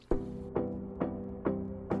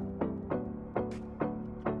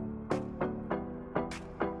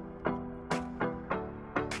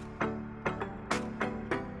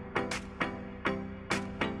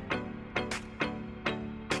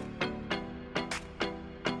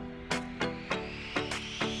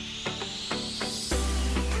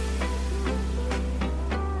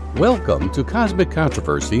Welcome to Cosmic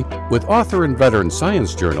Controversy with author and veteran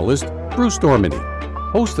science journalist Bruce Dorminey,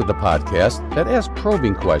 host of the podcast that asks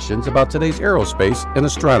probing questions about today's aerospace and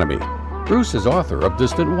astronomy. Bruce is author of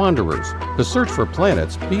Distant Wanderers, The Search for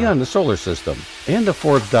Planets Beyond the Solar System, and a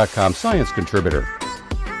Forbes.com science contributor.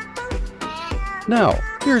 Now,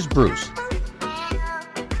 here's Bruce.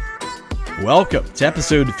 Welcome to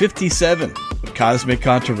episode 57 of Cosmic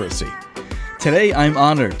Controversy. Today I'm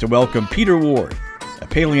honored to welcome Peter Ward, a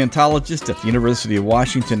paleontologist at the University of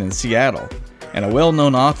Washington in Seattle, and a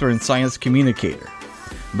well-known author and science communicator.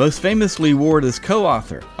 Most famously, Ward is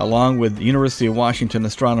co-author, along with University of Washington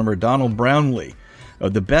astronomer Donald Brownlee,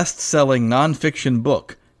 of the best-selling non-fiction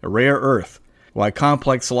book, A Rare Earth: Why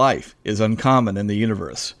Complex Life is Uncommon in the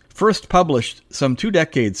Universe, first published some 2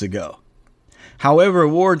 decades ago. However,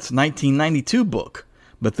 Ward's 1992 book,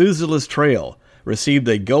 Methuselah's Trail, received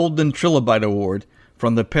a Golden Trilobite Award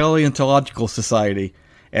from the Paleontological Society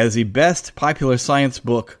as the best popular science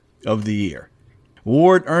book of the year.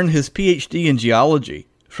 Ward earned his PhD in geology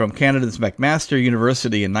from Canada's McMaster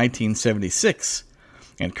University in 1976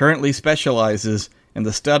 and currently specializes in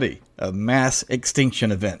the study of mass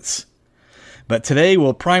extinction events. But today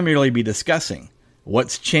we'll primarily be discussing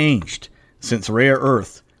what's changed since Rare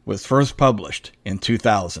Earth was first published in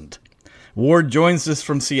 2000. Ward joins us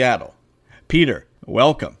from Seattle. Peter,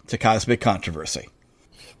 welcome to Cosmic Controversy.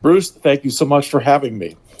 Bruce, thank you so much for having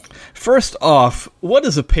me. First off, what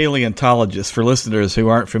is a paleontologist for listeners who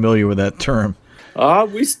aren't familiar with that term?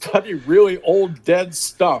 We study really old, dead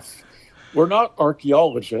stuff. We're not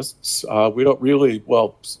archaeologists. We don't really,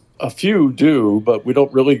 well, a few do, but we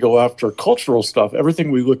don't really go after cultural stuff. Everything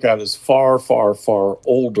we look at is far, far, far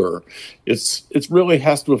older. It really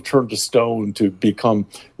has to have turned to stone to become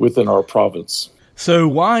within our province. So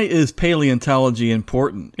why is paleontology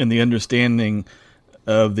important in the understanding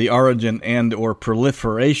of the origin and or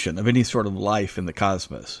proliferation of any sort of life in the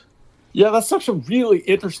cosmos? Yeah, that's such a really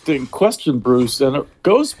interesting question, Bruce, and it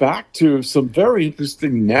goes back to some very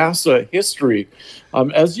interesting NASA history.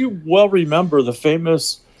 As you well remember, the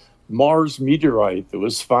famous Mars meteorite that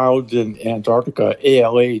was found in Antarctica,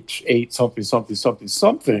 ALH 8 something, something, something,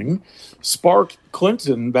 something, sparked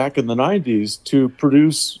Clinton back in the 90s to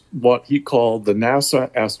produce what he called the NASA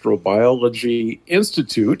Astrobiology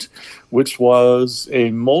Institute, which was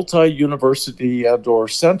a multi-university and/or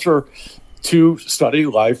center to study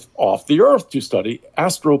life off the Earth, to study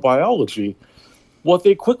astrobiology. What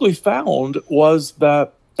they quickly found was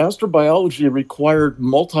that astrobiology required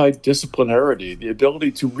multidisciplinarity, the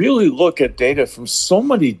ability to really look at data from so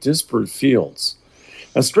many disparate fields.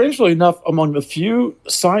 And strangely enough, among the few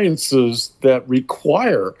sciences that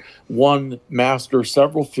require one master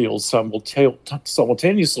several fields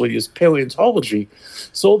simultaneously is paleontology,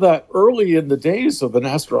 so that early in the days of the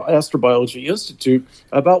Astrobiology Institute,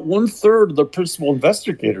 about 1/3 of the principal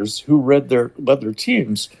investigators who led their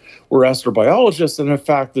teams were astrobiologists, and in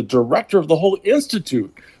fact, the director of the whole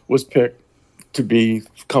institute was picked to be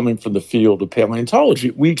coming from the field of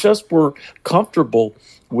paleontology. We just were comfortable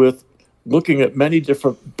with looking at many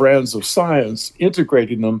different brands of science,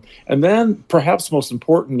 integrating them, and then, perhaps most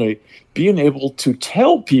importantly, being able to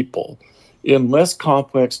tell people in less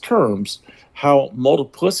complex terms how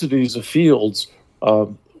multiplicities of fields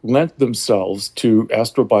lent themselves to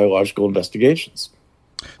astrobiological investigations.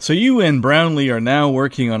 So you and Brownlee are now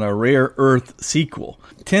working on a Rare Earth sequel,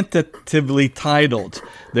 tentatively titled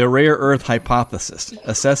The Rare Earth Hypothesis,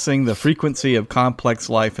 assessing the frequency of complex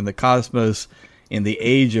life in the cosmos in the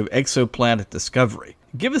age of exoplanet discovery.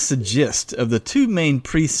 Give us a gist of the 2 main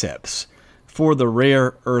precepts for the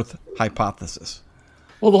Rare Earth Hypothesis.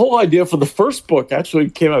 Well, the whole idea for the first book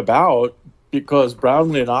actually came about because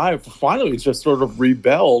Brownlee and I finally just sort of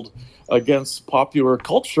rebelled against popular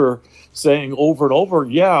culture, saying over and over,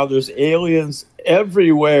 yeah, there's aliens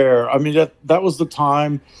everywhere. I mean, that was the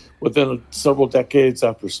time within several decades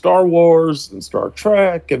after Star Wars and Star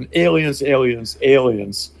Trek and aliens.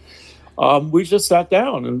 We just sat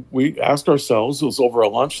down and we asked ourselves, it was over a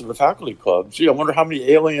lunch in the faculty club, gee, I wonder how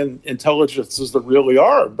many alien intelligences there really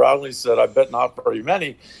are. And Brownlee said, I bet not very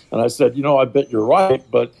many. And I said, I bet you're right,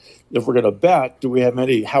 but if we're going to bet, do we have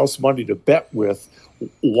any house money to bet with?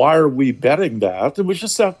 Why are we betting that? And we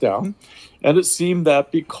just sat down, and it seemed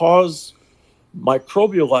that because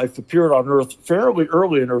microbial life appeared on Earth fairly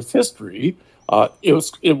early in Earth history,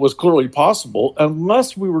 it was clearly possible,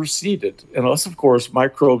 unless we were seeded, unless, of course,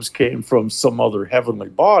 microbes came from some other heavenly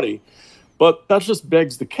body. But that just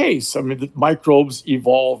begs the case. I mean, the microbes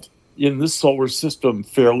evolved in this solar system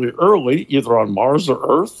fairly early, either on Mars or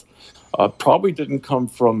Earth, probably didn't come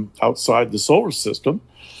from outside the solar system.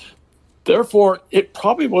 Therefore, it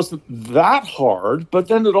probably wasn't that hard, but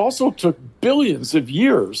then it also took billions of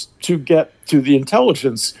years to get to the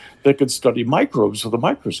intelligence that could study microbes with a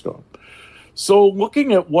microscope. So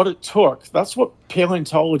looking at what it took, that's what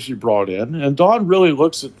paleontology brought in. And Don really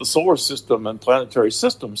looks at the solar system and planetary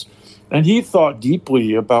systems. And he thought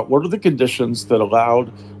deeply about what are the conditions that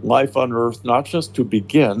allowed life on Earth not just to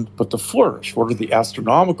begin, but to flourish. What are the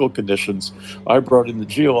astronomical conditions? I brought in the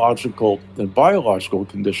geological and biological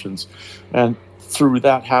conditions. And through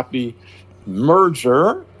that happy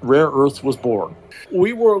merger, rare earth was born.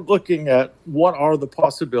 We were looking at what are the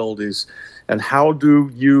possibilities and how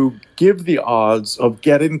do you give the odds of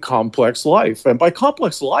getting complex life. And by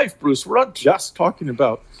complex life, Bruce, we're not just talking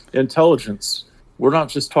about intelligence. We're not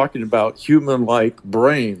just talking about human-like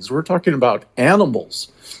brains. We're talking about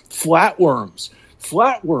animals, flatworms.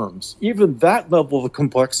 Even that level of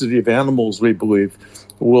complexity of animals, we believe,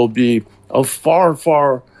 will be of far,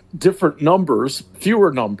 far different numbers,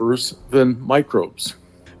 fewer numbers than microbes.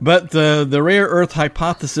 But the rare earth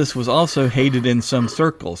hypothesis was also hated in some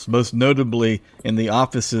circles, most notably in the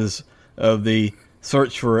offices of the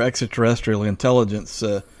Search for Extraterrestrial Intelligence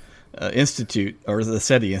Institute, or the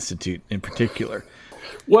SETI Institute in particular.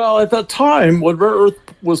 Well, at that time, when Rare Earth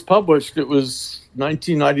was published, it was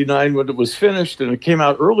 1999 when it was finished, and it came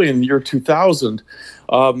out early in the year 2000.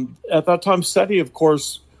 At that time, SETI, of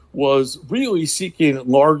course, was really seeking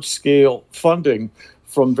large-scale funding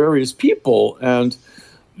from various people, and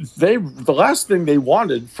the last thing they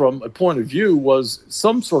wanted from a point of view was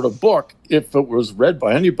some sort of book, if it was read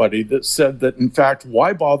by anybody, that said that, in fact,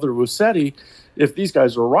 why bother with SETI if these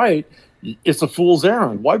guys are right? It's a fool's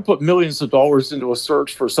errand. Why put millions of dollars into a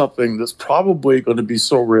search for something that's probably going to be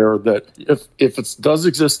so rare that if it does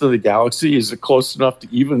exist in the galaxy, is it close enough to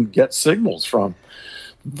even get signals from?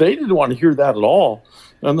 They didn't want to hear that at all.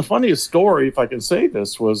 And the funniest story, if I can say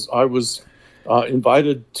this, was I was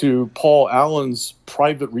invited to Paul Allen's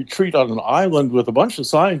private retreat on an island with a bunch of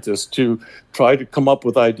scientists to try to come up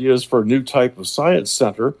with ideas for a new type of science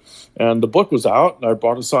center. And the book was out, and I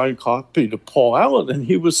brought a signed copy to Paul Allen, and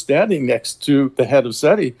he was standing next to the head of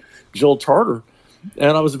SETI, Jill Tarter.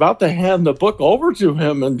 And I was about to hand the book over to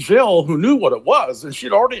him, and Jill, who knew what it was, and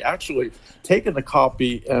she'd already actually taken the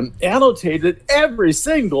copy and annotated every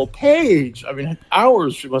single page. I mean,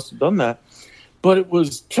 hours she must have done that. But it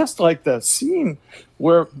was just like that scene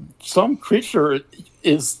where some creature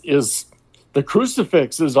is the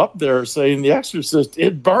crucifix is up there saying, "The Exorcist,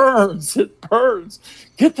 it burns, it burns.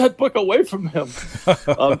 Get that book away from him."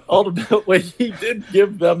 Ultimately, he did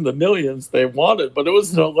give them the millions they wanted, but it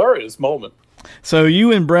was an hilarious moment. So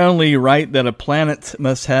you and Brownlee write that a planet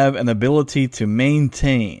must have an ability to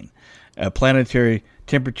maintain a planetary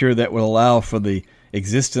temperature that will allow for the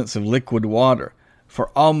existence of liquid water for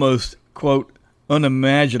almost, quote,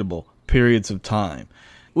 unimaginable periods of time.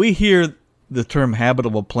 We hear the term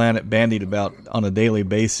habitable planet bandied about on a daily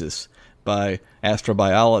basis by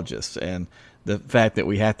astrobiologists, and the fact that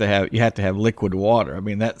you have to have liquid water. I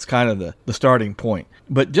mean, that's kind of the starting point.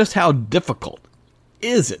 But just how difficult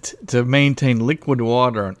is it to maintain liquid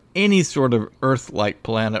water on any sort of Earth-like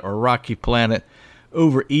planet or rocky planet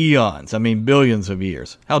over eons? I mean, billions of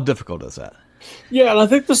years. How difficult is that? Yeah, and I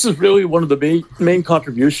think this is really one of the main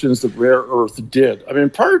contributions that Rare Earth did. I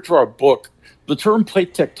mean, prior to our book, the term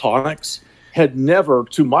plate tectonics had never,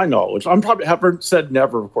 to my knowledge, I'm probably haven't said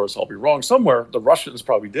never, of course, I'll be wrong somewhere. The Russians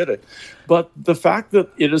probably did it. But the fact that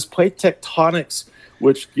it is plate tectonics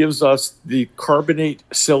which gives us the carbonate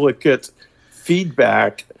silicate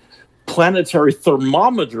feedback planetary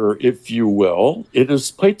thermometer, if you will. It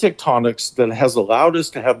is plate tectonics that has allowed us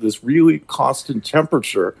to have this really constant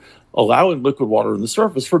temperature, allowing liquid water on the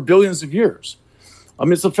surface for billions of years. I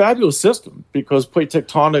mean, it's a fabulous system because plate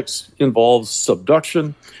tectonics involves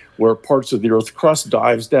subduction, where parts of the Earth's crust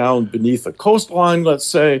dives down beneath a coastline, let's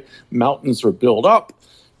say, mountains are built up.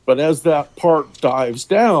 But as that part dives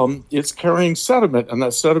down, it's carrying sediment, and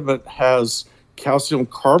that sediment has calcium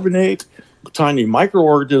carbonate, tiny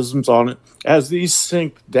microorganisms on it. As these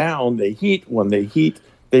sink down, they heat. When they heat,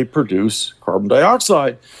 they produce carbon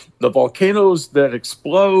dioxide. The volcanoes that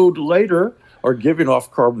explode later are giving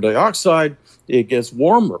off carbon dioxide. It gets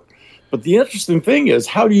warmer. But the interesting thing is,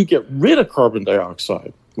 how do you get rid of carbon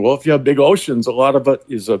dioxide? Well, if you have big oceans, a lot of it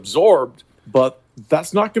is absorbed, but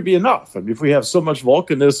that's not going to be enough. I mean, if we have so much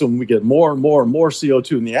volcanism, we get more and more and more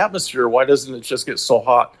CO2 in the atmosphere, why doesn't it just get so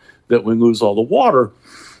hot that we lose all the water?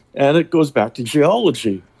 And it goes back to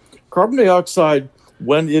geology. Carbon dioxide,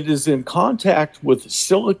 when it is in contact with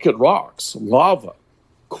silicate rocks, lava,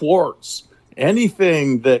 quartz,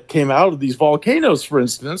 anything that came out of these volcanoes, for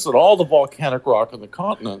instance, and all the volcanic rock on the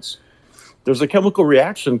continents, there's a chemical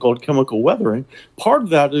reaction called chemical weathering. Part of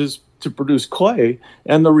that is to produce clay,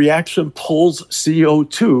 and the reaction pulls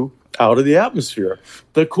CO2 out of the atmosphere.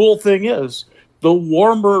 The cool thing is, the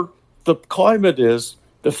warmer the climate is,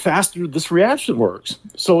 the faster this reaction works.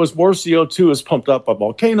 So as more CO2 is pumped up by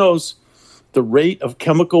volcanoes, the rate of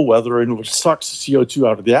chemical weathering, which sucks CO2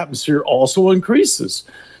 out of the atmosphere, also increases.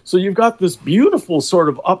 So you've got this beautiful sort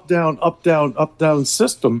of up, down, up, down, up, down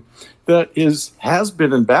system that has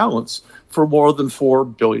been in balance for more than 4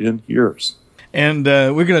 billion years. And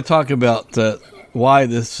we're going to talk about why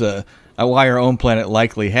our own planet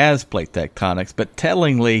likely has plate tectonics. But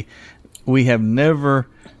tellingly, we have never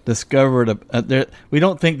discovered we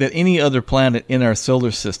don't think that any other planet in our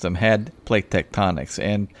solar system had plate tectonics.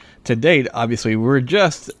 And to date, obviously, we're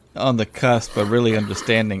just on the cusp of really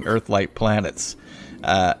understanding Earth-like planets,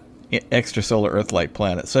 extrasolar Earth-like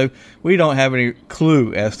planets. So we don't have any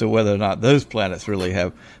clue as to whether or not those planets really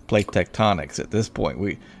have plate tectonics at this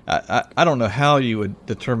point. I don't know how you would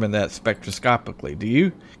determine that spectroscopically. Do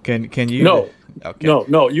you? Can you? No. Okay.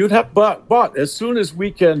 No. You'd have, but as soon as we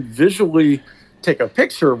can visually take a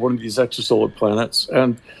picture of one of these extrasolar planets,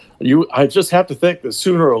 and I just have to think that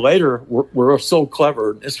sooner or later we're so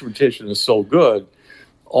clever, and instrumentation is so good.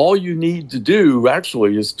 All you need to do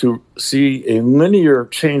actually is to see a linear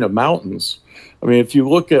chain of mountains. I mean, if you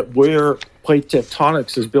look at where plate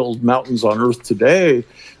tectonics has built mountains on Earth today,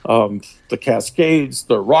 the Cascades,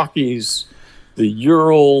 the Rockies, the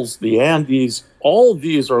Urals, the Andes, all of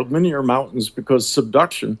these are linear mountains because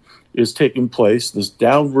subduction is taking place, this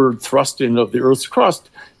downward thrusting of the Earth's crust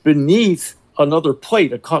beneath another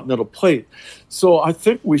plate, a continental plate. So I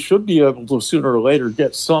think we should be able to sooner or later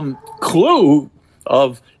get some clue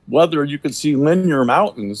of whether you can see linear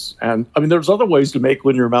mountains. And I mean, there's other ways to make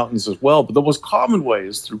linear mountains as well, but the most common way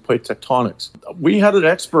is through plate tectonics. We had an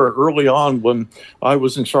expert early on when I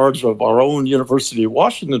was in charge of our own University of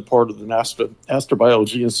Washington part of the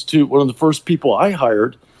Astrobiology Institute. One of the first people I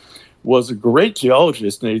hired was a great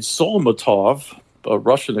geologist named Solomatov, of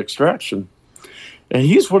Russian extraction. And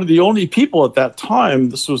he's one of the only people at that time,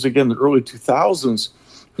 this was again the early 2000s,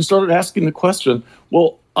 who started asking the question,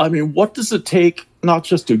 well, I mean, what does it take not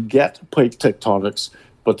just to get plate tectonics,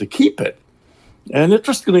 but to keep it? And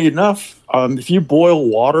interestingly enough, if you boil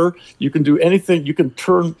water, you can do anything. You can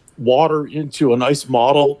turn water into a nice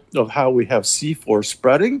model of how we have seafloor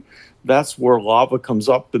spreading. That's where lava comes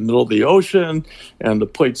up in the middle of the ocean and the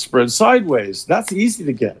plate spreads sideways. That's easy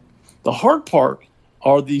to get. The hard part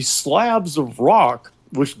are these slabs of rock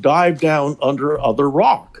which dive down under other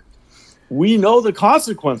rock. We know the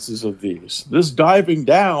consequences of these. This diving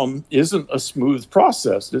down isn't a smooth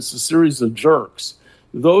process. It's a series of jerks.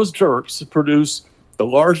 Those jerks produce the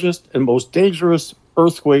largest and most dangerous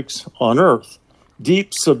earthquakes on Earth,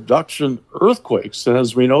 deep subduction earthquakes. And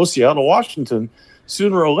as we know, Seattle, Washington,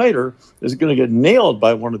 sooner or later is going to get nailed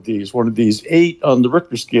by one of these 8 on the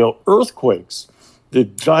Richter scale earthquakes. The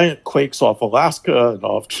giant quakes off Alaska and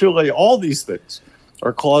off Chile, all these things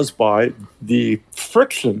are caused by the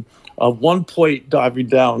friction of one plate diving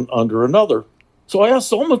down under another. So I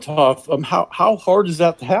asked Solomatov, how hard is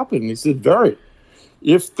that to happen? He said, very.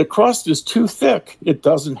 If the crust is too thick, it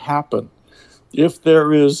doesn't happen. If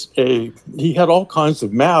there is he had all kinds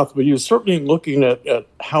of math, but he was certainly looking at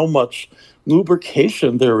how much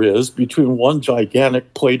lubrication there is between one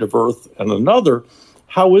gigantic plate of Earth and another.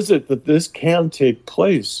 How is it that this can take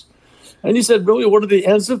place? And he said, really, one of the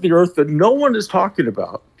ends of the Earth that no one is talking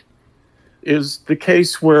about is the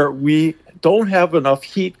case where we don't have enough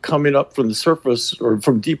heat coming up from the surface or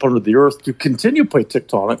from deep under the Earth to continue plate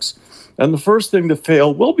tectonics. And the first thing to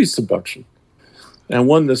fail will be subduction. And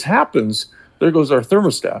when this happens, there goes our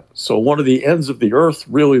thermostat. So one of the ends of the Earth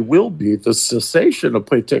really will be the cessation of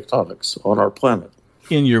plate tectonics on our planet.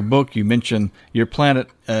 In your book, you mentioned your planet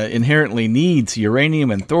inherently needs uranium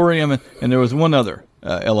and thorium, and there was one other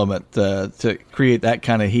element to create that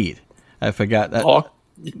kind of heat. I forgot that.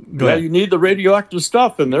 You need the radioactive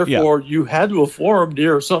stuff, and therefore you had to have formed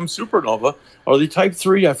near some supernova. Are they type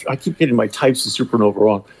 3? I keep getting my types of supernova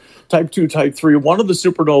wrong. Type 2, type 3. One of the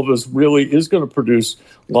supernovas really is going to produce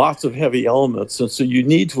lots of heavy elements, and so you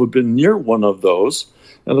need to have been near one of those.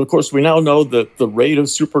 And of course, we now know that the rate of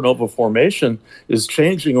supernova formation is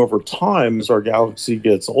changing over time as our galaxy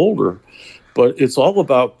gets older. But it's all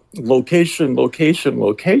about location, location,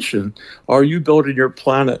 location. Are you building your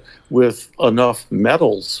planet with enough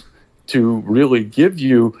metals to really give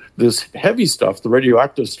you this heavy stuff, the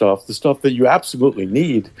radioactive stuff, the stuff that you absolutely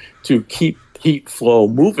need to keep heat flow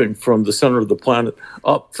moving from the center of the planet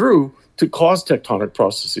up through to cause tectonic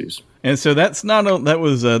processes? And so that's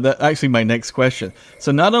actually my next question.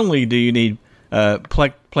 So not only do you need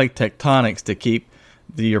plate tectonics to keep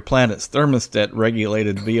your planet's thermostat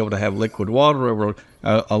regulated to be able to have liquid water over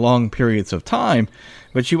a long periods of time.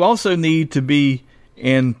 But you also need to be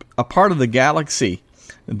in a part of the galaxy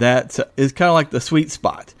that is kind of like the sweet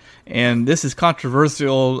spot. And this is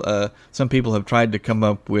controversial. Some people have tried to come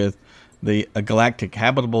up with a galactic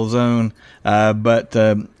habitable zone. But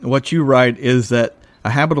what you write is that a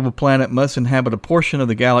habitable planet must inhabit a portion of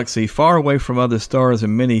the galaxy far away from other stars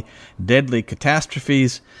and many deadly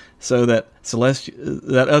catastrophes, so that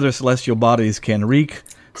other celestial bodies can wreak,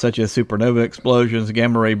 such as supernova explosions,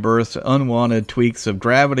 gamma ray bursts, unwanted tweaks of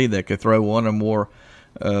gravity that could throw one or more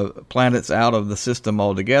planets out of the system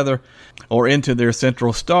altogether or into their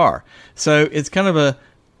central star. So it's kind of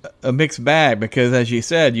a mixed bag, because, as you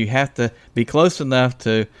said, you have to be close enough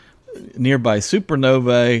to nearby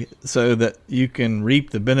supernovae so that you can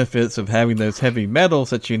reap the benefits of having those heavy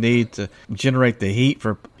metals that you need to generate the heat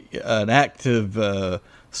for an active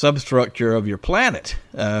substructure of your planet,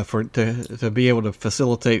 to be able to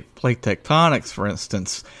facilitate plate tectonics, for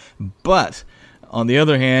instance. But on the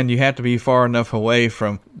other hand, you have to be far enough away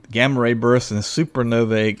from gamma ray bursts and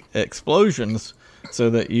supernova explosions so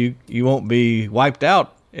that you won't be wiped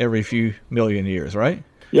out every few million years, right?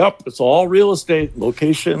 Yep, it's all real estate,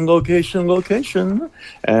 location, location, location.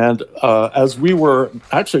 And as we were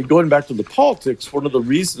actually going back to the politics, one of the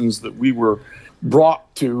reasons that we were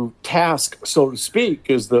brought to task, so to speak,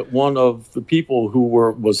 is that one of the people who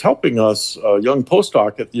was helping us, a young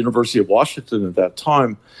postdoc at the University of Washington at that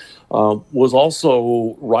time, was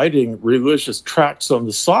also writing religious tracts on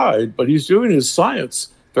the side, but he's doing his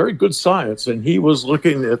science, very good science, and he was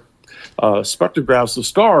looking at spectrographs of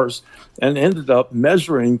stars and ended up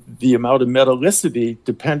measuring the amount of metallicity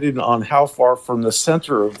depending on how far from the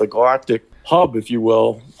center of the galactic hub, if you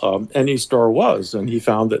will, any star was. And he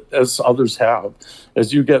found that, as others have,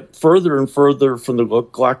 as you get further and further from the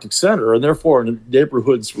galactic center, and therefore in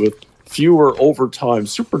neighborhoods with fewer overtime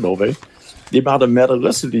supernovae, the amount of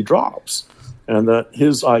metallicity drops. And that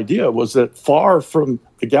his idea was that far from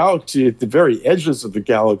the galaxy, at the very edges of the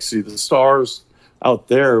galaxy, the stars out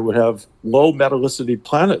there would have low metallicity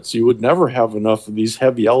planets. You would never have enough of these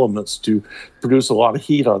heavy elements to produce a lot of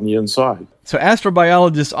heat on the inside. So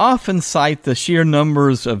astrobiologists often cite the sheer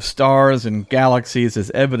numbers of stars and galaxies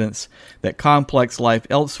as evidence that complex life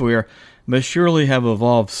elsewhere must surely have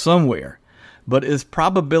evolved somewhere. But is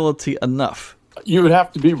probability enough? You would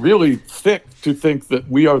have to be really thick to think that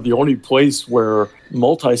we are the only place where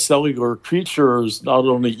multicellular creatures not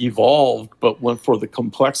only evolved, but went for the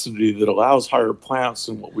complexity that allows higher plants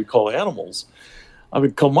and what we call animals. I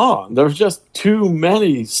mean, come on. There's just too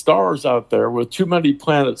many stars out there with too many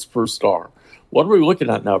planets per star. What are we looking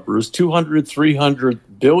at now, Bruce? 200,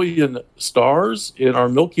 300 billion stars in our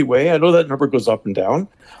Milky Way. I know that number goes up and down.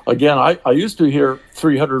 Again, I used to hear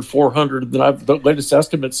 300, 400. Then the latest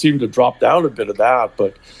estimates seem to drop down a bit of that.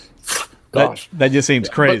 But gosh, that just seems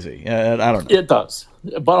crazy. I don't know. It does.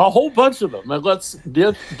 But a whole bunch of them. And I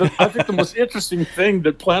think the most interesting thing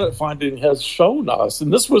that planet finding has shown us,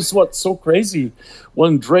 and this was what's so crazy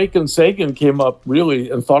when Drake and Sagan came up really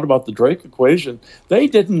and thought about the Drake equation, they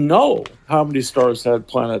didn't know how many stars had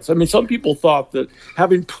planets. I mean, some people thought that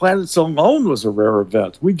having planets alone was a rare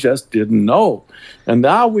event. We just didn't know. And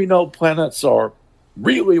now we know planets are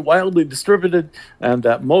really wildly distributed and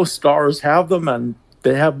that most stars have them, and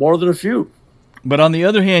they have more than a few. But on the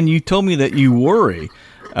other hand, you told me that you worry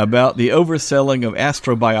about the overselling of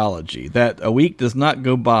astrobiology, that a week does not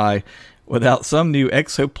go by without some new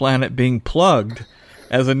exoplanet being plugged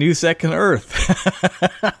as a new second Earth.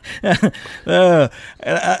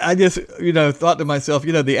 I just, thought to myself,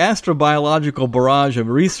 the astrobiological barrage of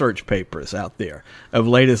research papers out there of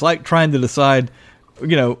late is like trying to decide,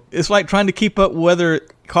 it's like trying to keep up whether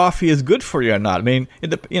coffee is good for you or not. I mean,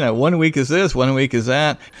 1 week is this, 1 week is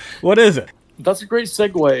that. What is it? That's a great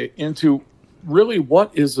segue into really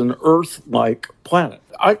what is an Earth-like planet.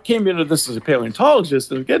 I came into this as a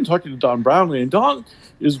paleontologist, and again, talking to Don Brownlee, and Don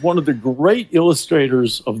is one of the great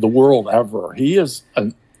illustrators of the world ever. He is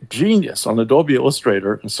a genius on Adobe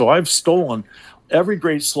Illustrator, and so I've stolen every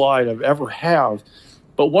great slide I've ever had.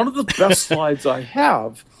 But one of the best slides I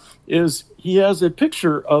have is he has a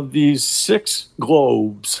picture of these 6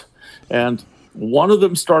 globes, and one of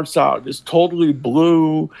them starts out as totally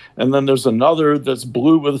blue, and then there's another that's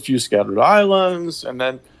blue with a few scattered islands, and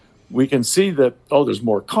then we can see that, there's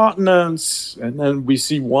more continents, and then we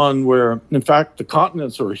see one where, in fact, the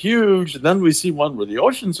continents are huge, and then we see one where the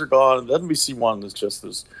oceans are gone, and then we see one that's just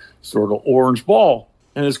this sort of orange ball.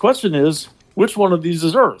 And his question is, which one of these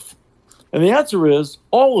is Earth? And the answer is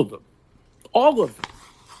all of them. All of them.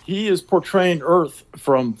 he is portraying Earth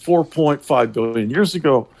from 4.5 billion years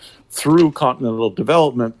ago through continental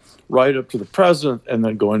development right up to the present, and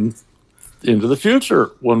then going into the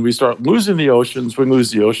future. When we start losing the oceans, we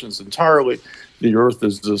lose the oceans entirely. The Earth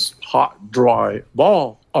is this hot, dry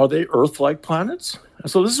ball. Are they Earth-like planets? And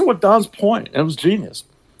so this is what Don's point, and it was genius.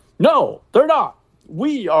 No, they're not.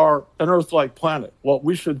 We are an Earth-like planet. What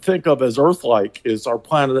we should think of as Earth-like is our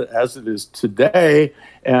planet as it is today,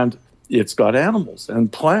 and it's got animals and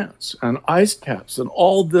plants and ice caps and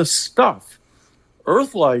all this stuff.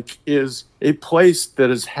 Earth-like is a place that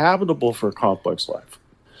is habitable for complex life.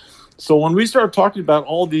 So when we start talking about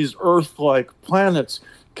all these Earth-like planets,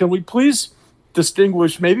 can we please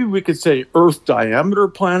distinguish, maybe we could say Earth diameter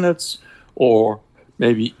planets, or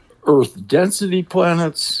maybe Earth density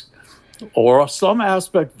planets, or some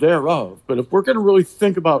aspect thereof. But if we're going to really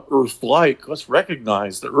think about Earth-like, let's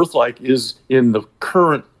recognize that Earth-like is in the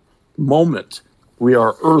current moment. We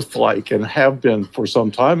are Earth-like and have been for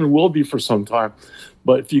some time and will be for some time.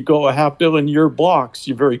 But if you go a 500 million year blocks,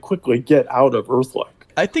 you very quickly get out of Earth-like.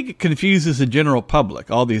 I think it confuses the general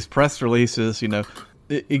public. All these press releases,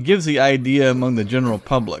 it gives the idea among the general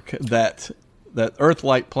public that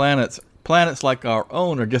Earth-like planets like our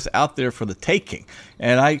own are just out there for the taking.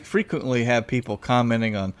 And I frequently have people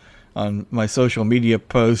commenting on my social media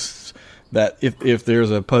posts that if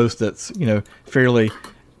there's a post that's fairly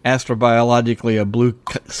astrobiologically a blue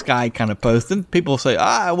sky kind of post, then people say,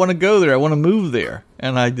 I want to go there, I want to move there.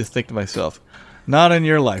 And I just think to myself, not in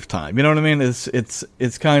your lifetime. You know what I mean?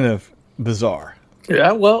 It's kind of bizarre.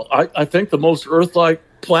 Yeah, well, I think the most Earth-like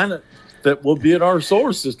planet that will be in our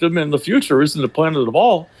solar system in the future isn't a planet at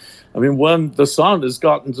all. I mean, when the sun has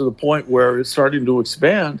gotten to the point where it's starting to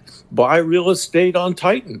expand, buy real estate on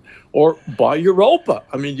Titan or buy Europa.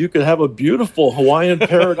 I mean, you could have a beautiful Hawaiian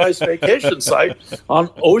paradise vacation site on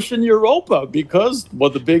Ocean Europa because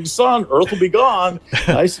with the big sun, Earth will be gone.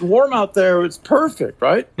 Nice and warm out there. It's perfect,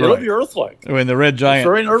 right? It'll be Earth-like. When the red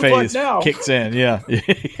giant phase kicks in, yeah.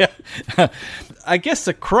 I guess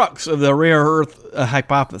the crux of the rare Earth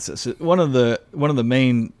hypothesis, one of the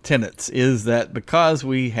main tenets, is that because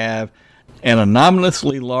we have an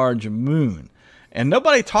anomalously large moon, and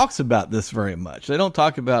nobody talks about this very much. They don't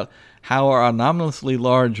talk about how our anomalously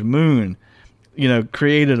large moon,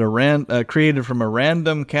 created from a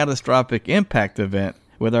random catastrophic impact event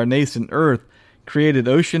with our nascent Earth, created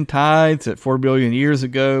ocean tides that 4 billion years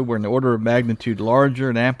ago were an order of magnitude larger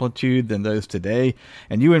in amplitude than those today.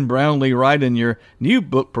 And you and Brownlee write in your new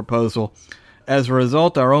book proposal, as a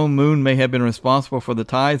result, our own moon may have been responsible for the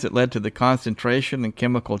tides that led to the concentration and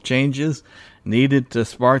chemical changes needed to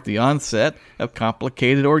spark the onset of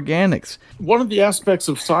complicated organics. One of the aspects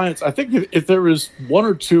of science, I think if there is one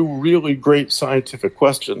or two really great scientific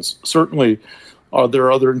questions, certainly are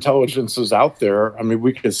there other intelligences out there? I mean,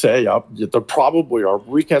 we could say there probably are, but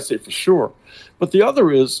we can't say for sure. But the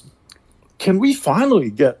other is, can we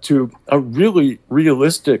finally get to a really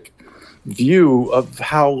realistic view of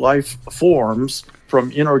how life forms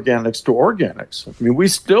from inorganics to organics? I mean, we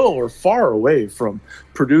still are far away from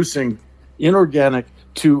producing inorganic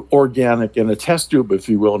to organic in a test tube, if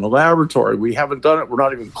you will, in a laboratory. We haven't done it. We're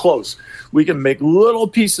not even close. We can make little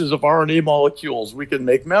pieces of RNA molecules. We can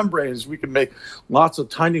make membranes. We can make lots of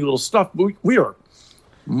tiny little stuff. We are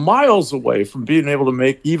miles away from being able to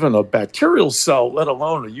make even a bacterial cell, let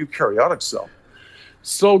alone a eukaryotic cell.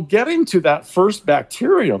 So getting to that first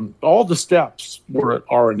bacterium, all the steps were at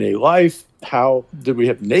RNA life. How did we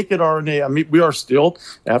have naked RNA? I mean, we are still,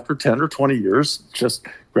 after 10 or 20 years, just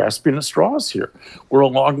grasping at straws here. We're a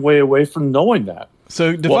long way away from knowing that.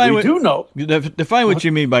 So define what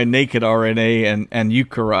you mean by naked RNA and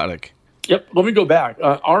eukaryotic. Yep, let me go back.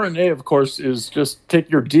 RNA, of course, is just take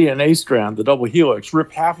your DNA strand, the double helix,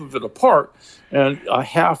 rip half of it apart, and a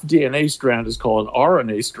half DNA strand is called an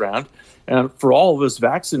RNA strand. And for all of us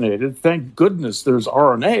vaccinated, thank goodness there's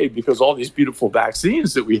RNA, because all these beautiful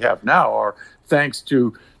vaccines that we have now are thanks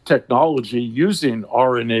to technology using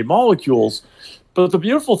RNA molecules. But the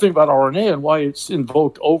beautiful thing about RNA and why it's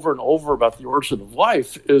invoked over and over about the origin of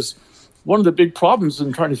life is one of the big problems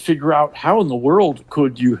in trying to figure out how in the world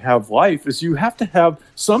could you have life is you have to have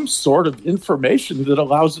some sort of information that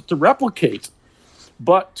allows it to replicate.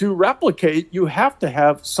 But to replicate, you have to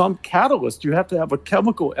have some catalyst. You have to have a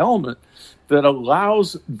chemical element that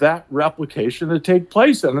allows that replication to take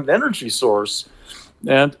place, and an energy source.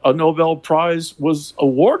 And a Nobel Prize was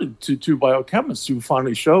awarded to two biochemists who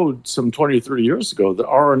finally showed some 20 or 30 years ago that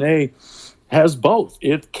RNA has both.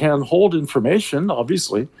 It can hold information,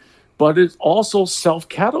 obviously, but it also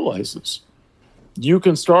self-catalyzes. you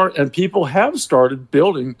can start, and people have started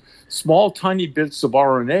building small, tiny bits of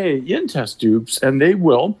RNA in test tubes, and they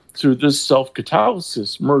will, through this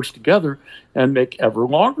self-catalysis, merge together and make ever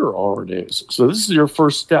longer RNAs. So this is your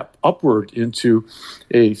first step upward into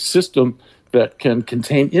a system that can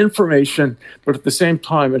contain information, but at the same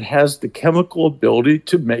time, it has the chemical ability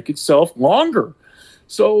to make itself longer.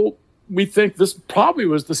 So we think this probably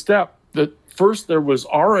was the step that first there was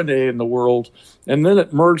RNA in the world, and then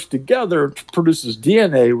it merged together to produces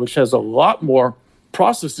DNA, which has a lot more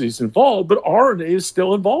processes involved, but RNA is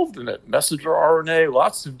still involved in it. Messenger RNA,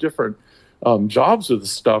 lots of different jobs of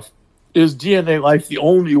this stuff. Is DNA life the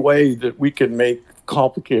only way that we can make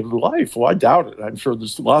complicated life? Well, I doubt it. I'm sure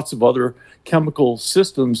there's lots of other chemical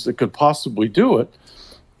systems that could possibly do it.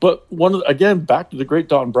 But again, back to the great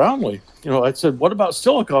Donald Brownlee, I said, what about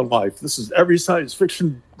silicon life? This is every science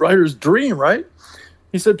fiction writer's dream, right?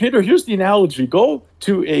 He said, Peter, here's the analogy. Go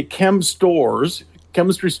to a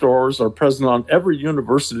chemistry stores are present on every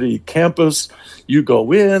university campus. You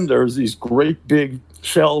go in, there's these great big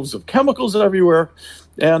shelves of chemicals everywhere.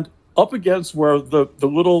 And up against where the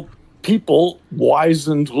little people,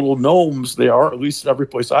 wizened little gnomes they are, at least every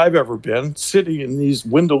place I've ever been, sitting in these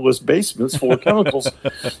windowless basements full of chemicals,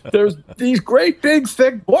 there's these great big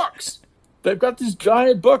thick books. They've got these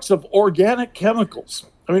giant books of organic chemicals.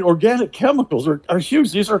 I mean, organic chemicals are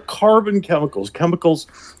huge. These are carbon chemicals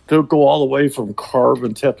that go all the way from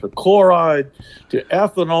carbon tetrachloride to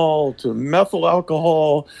ethanol to methyl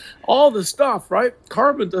alcohol, all the stuff, right?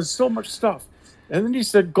 Carbon does so much stuff. And then he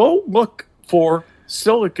said, go look for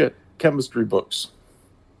silicate chemistry books.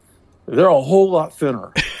 They're a whole lot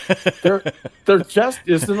thinner. There just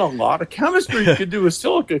isn't a lot of chemistry you can do with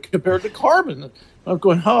silica compared to carbon. I'm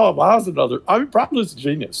going, oh, wow, that's another. I mean, Brownlee's a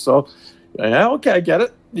genius. So, yeah, okay, I get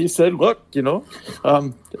it. He said, look,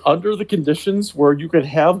 under the conditions where you could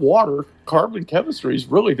have water, carbon chemistry is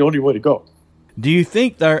really the only way to go. Do you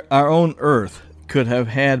think that our own Earth could have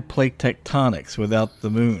had plate tectonics without the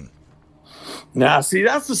moon? Now, see,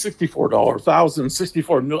 that's the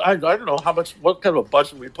 $64 million. I don't know what kind of a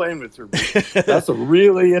budget we're playing with here. That's a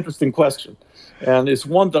really interesting question. And it's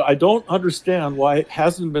one that I don't understand why it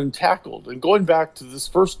hasn't been tackled. And going back to this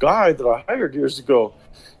first guy that I hired years ago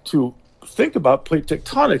to think about plate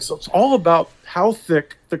tectonics, it's all about how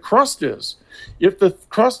thick the crust is. If the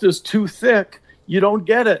crust is too thick, you don't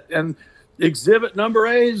get it. And exhibit number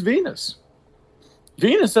A is Venus.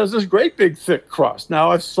 Venus has this great big thick crust. Now,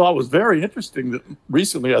 I saw it was very interesting that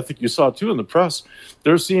recently, I think you saw too in the press,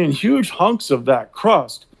 they're seeing huge hunks of that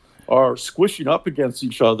crust are squishing up against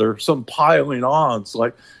each other, some piling on. It's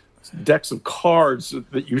like decks of cards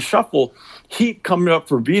that you shuffle. Heat coming up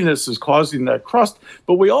from Venus is causing that crust.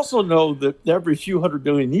 But we also know that every few 100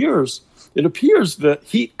 million years, it appears that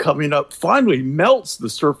heat coming up finally melts the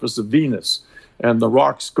surface of Venus, and the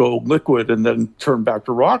rocks go liquid and then turn back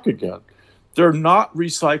to rock again. They're not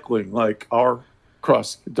recycling like our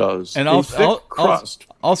crust does. And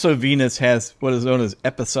also Venus has what is known as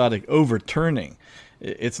episodic overturning.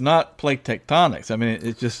 It's not plate tectonics. I mean,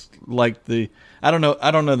 it's just like I don't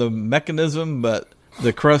know the mechanism, but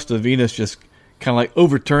the crust of Venus just kind of like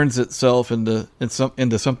overturns itself into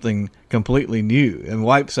something completely new and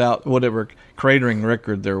wipes out whatever cratering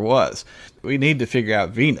record there was. We need to figure out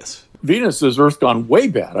Venus. Venus has Earth gone way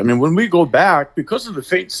bad. I mean, when we go back, because of the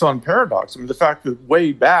faint sun paradox, I mean, the fact that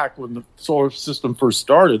way back when the solar system first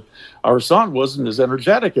started, our sun wasn't as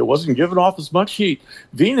energetic. It wasn't giving off as much heat.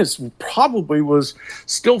 Venus probably was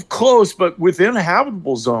still close, but within a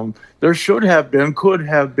habitable zone. There could have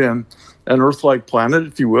been an Earth-like planet,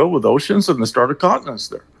 if you will, with oceans and the start of continents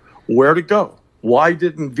there. Where to go? Why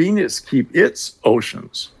didn't Venus keep its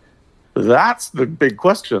oceans? That's the big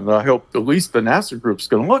question that I hope at least the NASA group's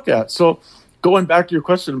going to look at. So going back to your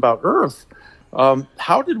question about Earth,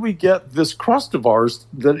 how did we get this crust of ours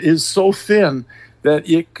that is so thin that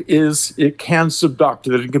it can subduct,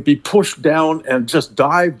 that it can be pushed down and just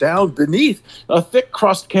dive down beneath? A thick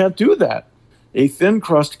crust can't do that. A thin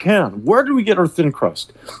crust can. Where do we get our thin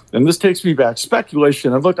crust? And this takes me back,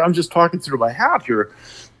 speculation. And look, I'm just talking through my hat here.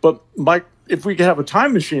 But Mike, if we could have a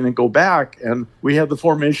time machine and go back and we have the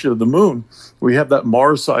formation of the moon, we have that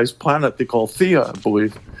Mars-sized planet they call Theia, I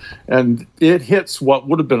believe, and it hits what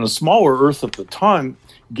would have been a smaller Earth at the time,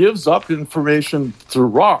 gives up information through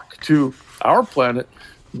rock to our planet.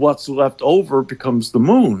 What's left over becomes the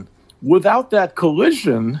moon. Without that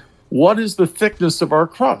collision, what is the thickness of our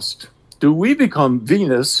crust? Do we become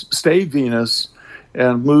Venus, stay Venus,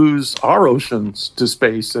 and lose our oceans to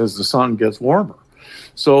space as the sun gets warmer?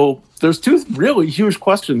 So there's two really huge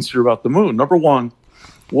questions here about the moon. Number one,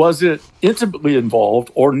 was it intimately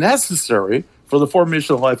involved or necessary for the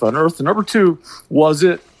formation of life on Earth? And number two, was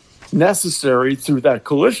it necessary through that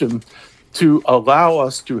collision to allow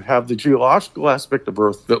us to have the geological aspect of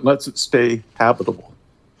Earth that lets it stay habitable?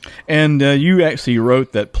 And you actually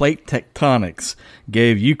wrote that plate tectonics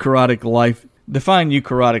gave eukaryotic life. Define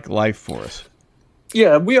eukaryotic life for us.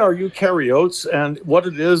 Yeah, we are eukaryotes, and what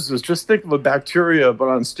it is just think of a bacteria, but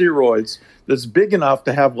on steroids, that's big enough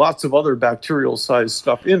to have lots of other bacterial-sized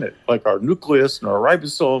stuff in it, like our nucleus and our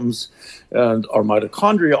ribosomes and our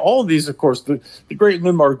mitochondria. All of these, of course, the great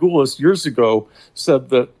Lynn Margulis years ago said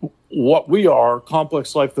that what we are,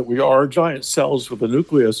 complex life that we are, giant cells with a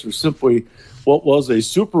nucleus, are simply what was a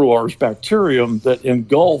superlarge bacterium that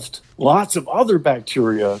engulfed lots of other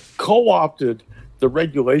bacteria, co-opted the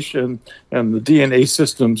regulation and the DNA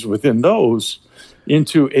systems within those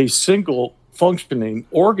into a single functioning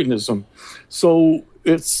organism. So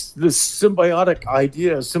it's this symbiotic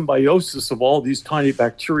idea, symbiosis of all these tiny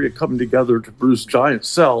bacteria coming together to produce giant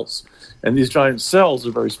cells. And these giant cells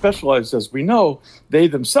are very specialized, as we know. They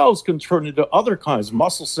themselves can turn into other kinds,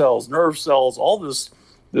 muscle cells, nerve cells, all this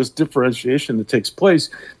differentiation that takes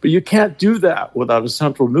place. But you can't do that without a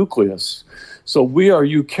central nucleus. So we are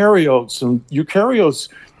eukaryotes, and eukaryotes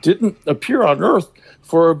didn't appear on Earth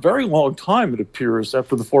for a very long time, it appears,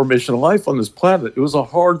 after the formation of life on this planet. It was a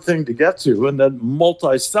hard thing to get to, and then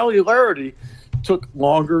multicellularity took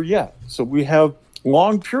longer yet. So we have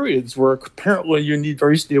long periods where apparently you need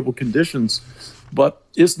very stable conditions, but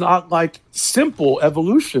it's not like simple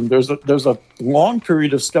evolution. There's a long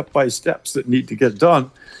period of step-by-steps that need to get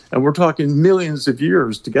done, and we're talking millions of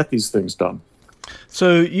years to get these things done.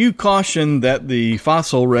 So you caution that the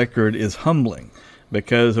fossil record is humbling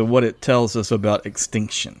because of what it tells us about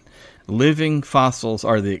extinction. Living fossils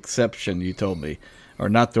are the exception, you told me, are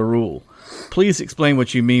not the rule. Please explain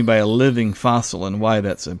what you mean by a living fossil and why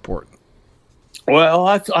that's important. Well,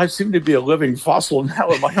 I seem to be a living fossil now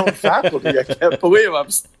in my own faculty. I can't believe I'm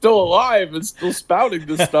still alive and still spouting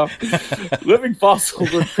this stuff. Living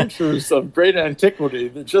fossils are creatures of great antiquity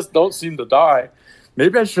that just don't seem to die.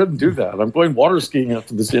 Maybe I shouldn't do that. I'm going water skiing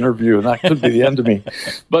after this interview, and that could be the end of me.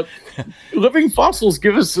 But living fossils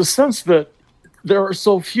give us a sense that there are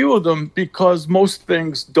so few of them because most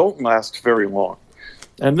things don't last very long.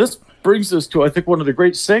 And this brings us to, I think, one of the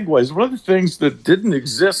great segues. One of the things that didn't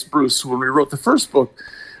exist, Bruce, when we wrote the first book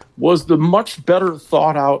was the much better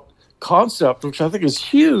thought out concept, which I think is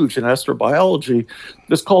huge in astrobiology,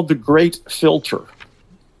 that's called the great filter.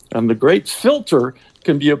 And the great filter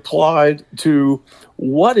can be applied to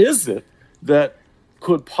what is it that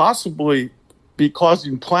could possibly be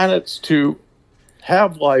causing planets to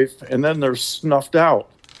have life and then they're snuffed out.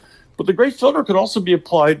 But the great filter could also be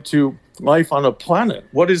applied to life on a planet.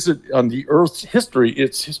 What is it on the Earth's history,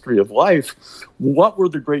 its history of life? What were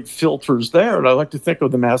the great filters there? And I like to think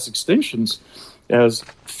of the mass extinctions as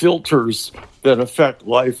filters that affect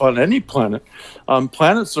life on any planet.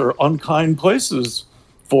 Planets are unkind places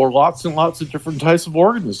for lots and lots of different types of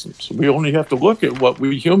organisms. We only have to look at what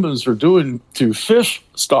we humans are doing to fish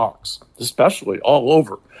stocks, especially all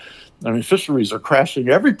over. I mean, fisheries are crashing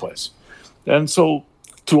every place. And so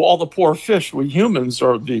to all the poor fish, we humans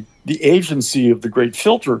are the agency of the great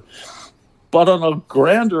filter. But on a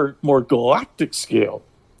grander, more galactic scale,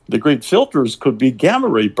 the great filters could be gamma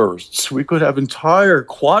ray bursts. We could have entire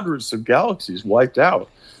quadrants of galaxies wiped out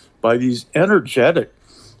by these energetic,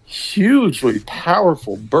 hugely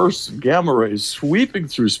powerful bursts of gamma rays sweeping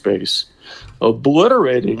through space,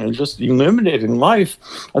 obliterating and just eliminating life.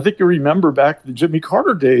 I think you remember back the Jimmy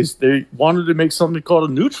Carter days, they wanted to make something called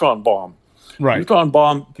a neutron bomb. Right. Neutron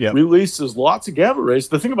bomb releases lots of gamma rays.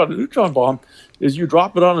 The thing about a neutron bomb is you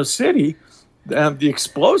drop it on a city and the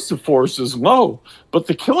explosive force is low, but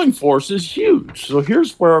the killing force is huge. So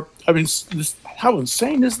here's where, how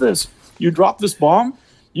insane is this? You drop this bomb,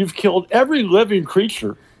 you've killed every living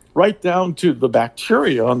creature right down to the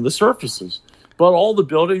bacteria on the surfaces. But all the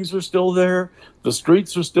buildings are still there, the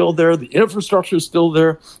streets are still there, the infrastructure is still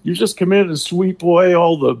there. You just come in and sweep away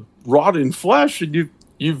all the rotting flesh and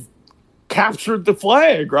you've captured the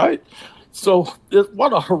flag, right? So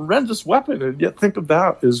what a horrendous weapon. And yet think of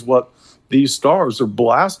that as what these stars are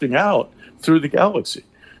blasting out through the galaxy.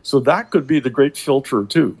 So that could be the great filter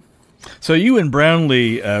too. So you and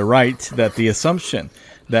Brownlee write that the assumption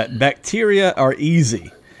that bacteria are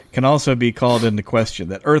easy can also be called into question,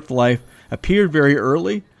 that Earth life appeared very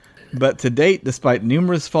early, but to date, despite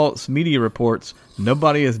numerous false media reports,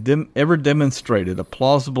 nobody has ever demonstrated a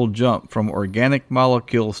plausible jump from organic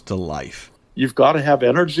molecules to life. You've got to have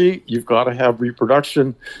energy, you've got to have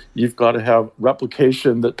reproduction, you've got to have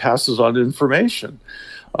replication that passes on information.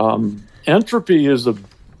 Entropy is a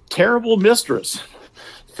terrible mistress.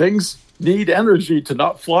 Things need energy to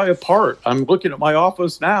not fly apart. I'm looking at my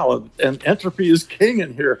office now, and entropy is king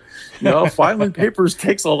in here. Filing papers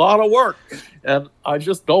takes a lot of work, and I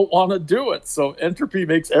just don't want to do it. So entropy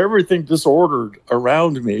makes everything disordered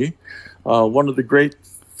around me. One of the great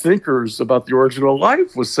thinkers about the origin of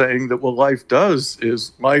life was saying that what life does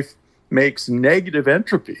is life makes negative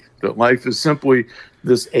entropy, that life is simply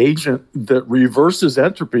this agent that reverses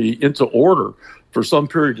entropy into order for some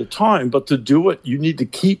period of time. But to do it, you need to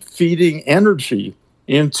keep feeding energy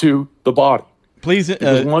into the body. Please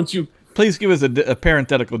give us a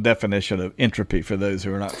parenthetical definition of entropy for those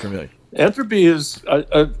who are not familiar. Entropy is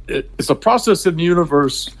it's a process in the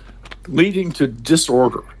universe leading to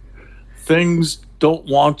disorder. Things don't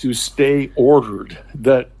want to stay ordered.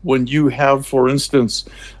 That when you have, for instance,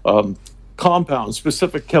 compounds,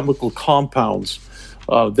 specific chemical compounds,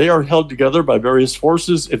 they are held together by various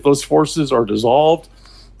forces. If those forces are dissolved,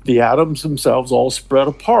 the atoms themselves all spread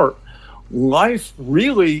apart. Life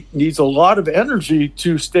really needs a lot of energy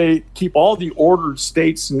to keep all the ordered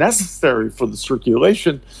states necessary for the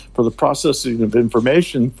circulation, for the processing of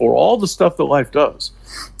information, for all the stuff that life does.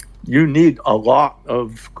 You need a lot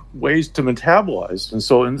of ways to metabolize. And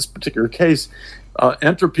so in this particular case,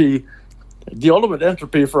 entropy, the ultimate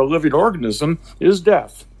entropy for a living organism is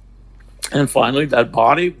death. And finally, that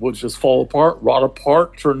body will just fall apart, rot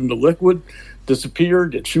apart, turn into liquid, disappear,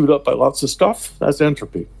 get chewed up by lots of stuff. That's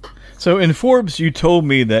entropy. So in Forbes, you told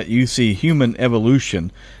me that you see human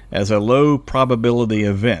evolution as a low probability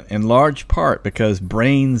event, in large part because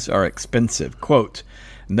brains are expensive. Quote,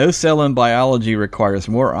 no cell in biology requires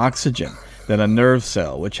more oxygen than a nerve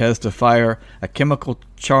cell, which has to fire a chemical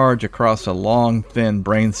charge across a long, thin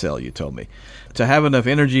brain cell, you told me. To have enough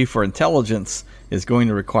energy for intelligence is going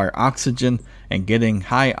to require oxygen, and getting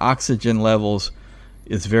high oxygen levels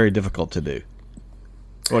is very difficult to do.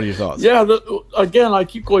 What are your thoughts? Yeah, again, I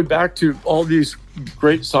keep going back to all these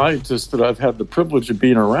great scientists that I've had the privilege of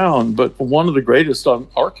being around, but one of the greatest on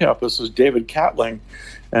our campus is David Catling.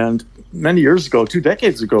 And many years ago, 2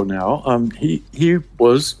 decades ago now, he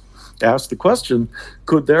was asked the question,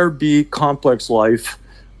 could there be complex life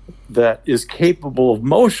that is capable of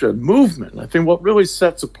motion, movement? I think what really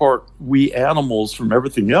sets apart we animals from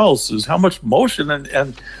everything else is how much motion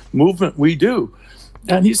and movement we do.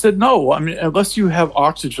 And he said, no, I mean, unless you have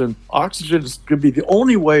oxygen is going to be the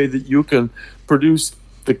only way that you can produce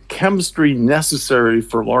the chemistry necessary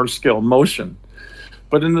for large-scale motion.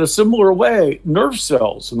 But in a similar way, nerve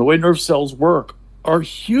cells and the way nerve cells work are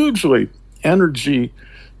hugely energy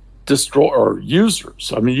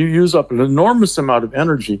users. I mean, you use up an enormous amount of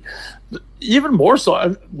energy. Even more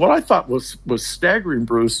so, what I thought was staggering,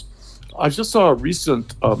 Bruce, I just saw a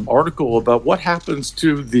recent article about what happens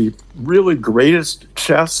to the really greatest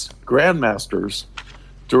chess grandmasters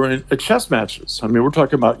during chess matches. I mean, we're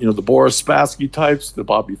talking about, the Boris Spassky types, the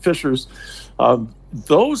Bobby Fishers.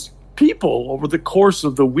 Those people, over the course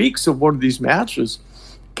of the weeks of one of these matches,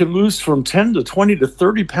 can lose from 10 to 20 to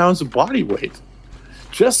 30 pounds of body weight.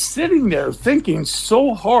 Just sitting there thinking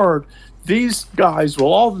so hard, these guys, with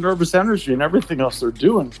all the nervous energy and everything else they're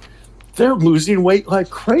doing, they're losing weight like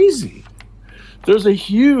crazy. There's a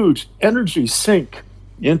huge energy sink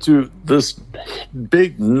into this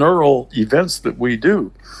big neural events that we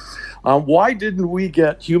do. Why didn't we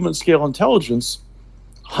get human scale intelligence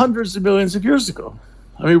hundreds of millions of years ago?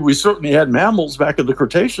 I mean, we certainly had mammals back in the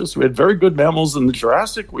Cretaceous. We had very good mammals in the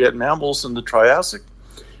Jurassic. We had mammals in the Triassic.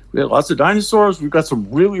 We had lots of dinosaurs. We've got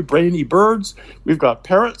some really brainy birds. We've got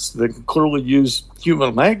parrots that can clearly use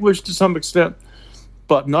human language to some extent,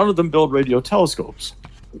 but none of them build radio telescopes.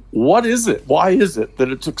 What is it? Why is it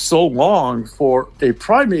that it took so long for a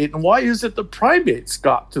primate? And why is it the primates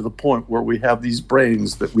got to the point where we have these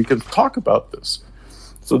brains that we can talk about this?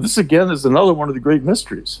 So this, again, is another one of the great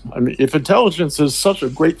mysteries. I mean, if intelligence is such a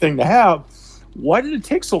great thing to have, why did it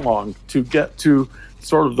take so long to get to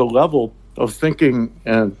sort of the level of thinking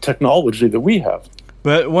and technology that we have?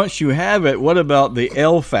 But once you have it, what about the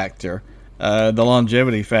L factor, the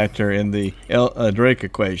longevity factor in the Drake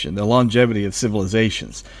equation, the longevity of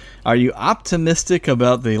civilizations? Are you optimistic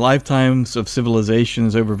about the lifetimes of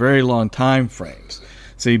civilizations over very long time frames,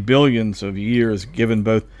 say billions of years, given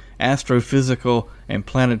both astrophysical and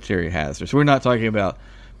planetary hazards? We're not talking about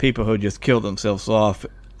people who just kill themselves off,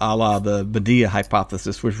 a la the Badia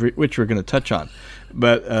hypothesis, which we're going to touch on.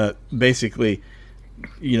 But basically,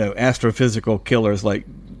 astrophysical killers like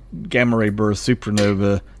gamma ray burst,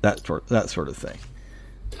 supernova, that sort of thing.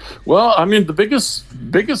 Well, I mean, the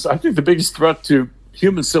biggest threat to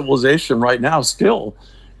human civilization right now, still,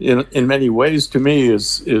 in many ways, to me,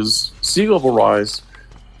 is sea level rise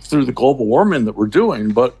through the global warming that we're doing.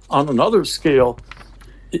 But on another scale,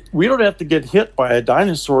 we don't have to get hit by a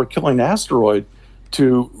dinosaur killing asteroid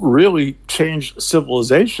to really change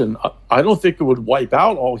civilization. I don't think it would wipe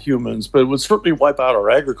out all humans, but it would certainly wipe out our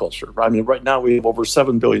agriculture. I mean, right now we have over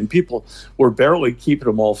 7 billion people. We're barely keeping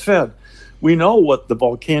them all fed. We know what the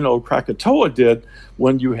volcano Krakatoa did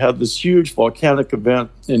when you had this huge volcanic event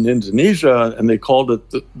in Indonesia, and they called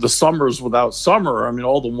it the summers without summer. I mean,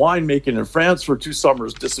 all the winemaking in France for 2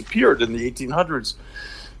 summers disappeared in the 1800s.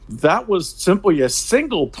 That was simply a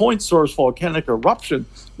single point source volcanic eruption.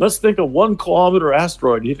 Let's think of 1 kilometer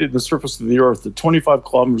asteroid hitting the surface of the Earth at 25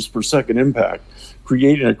 kilometers per second impact,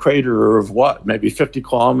 creating a crater of what, maybe 50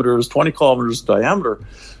 kilometers, 20 kilometers diameter.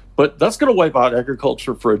 But that's going to wipe out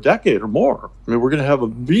agriculture for a decade or more. I mean, we're going to have a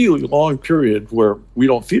really long period where we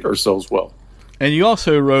don't feed ourselves well. And you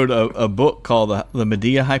also wrote a book called The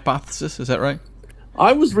Medea Hypothesis. Is that right?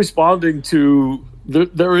 I was responding to...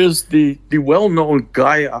 There is the well-known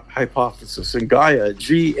Gaia hypothesis, and Gaia,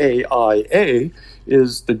 G-A-I-A,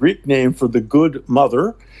 is the Greek name for the good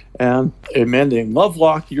mother. And a man named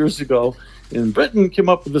Lovelock years ago in Britain came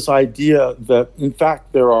up with this idea that, in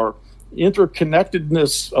fact, there are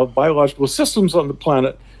interconnectedness of biological systems on the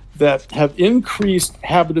planet that have increased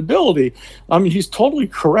habitability. I mean, he's totally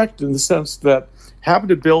correct in the sense that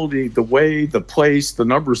habitability, the way, the place, the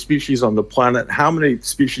number of species on the planet, how many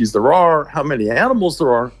species there are, how many animals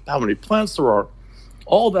there are, how many plants there are,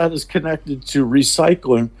 all that is connected to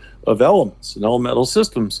recycling of elements and elemental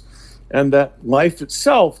systems. And that life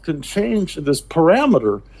itself can change this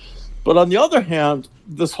parameter. But on the other hand,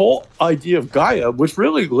 this whole idea of Gaia, which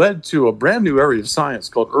really led to a brand new area of science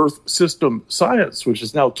called Earth System Science, which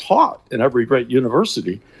is now taught in every great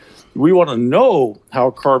university. We want to know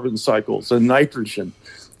how carbon cycles and nitrogen,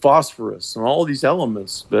 phosphorus, and all these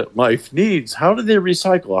elements that life needs, how do they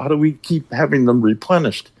recycle? How do we keep having them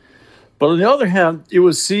replenished? But on the other hand, it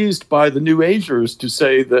was seized by the New Agers to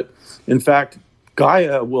say that, in fact,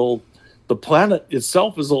 Gaia the planet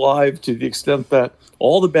itself is alive to the extent that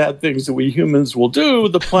all the bad things that we humans will do,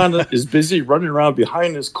 the planet is busy running around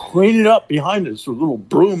behind us, cleaning up behind us with little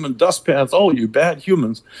broom and dustpans, oh, you bad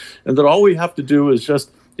humans. And that all we have to do is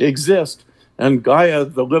just exist, and Gaia,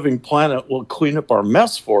 the living planet, will clean up our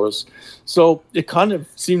mess for us. So it kind of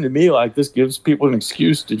seemed to me like this gives people an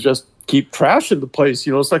excuse to just keep trashing the place.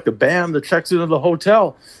 You know, it's like the band that checks into the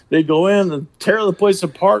hotel. They go in and tear the place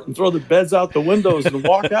apart and throw the beds out the windows and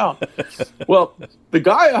walk out. Well, the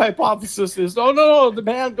Gaia hypothesis is, no, the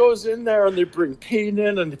band goes in there and they bring paint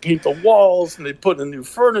in and they paint the walls and they put in new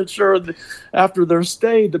furniture. After their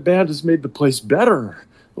stay, the band has made the place better.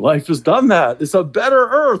 Life has done that. It's a better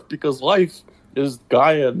Earth because life is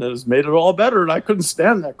Gaia and has made it all better, and I couldn't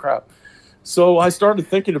stand that crap. So I started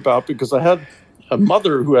thinking about, because I had a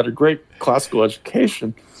mother who had a great classical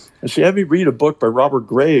education, and she had me read a book by Robert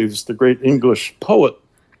Graves, the great English poet,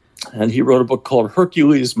 and he wrote a book called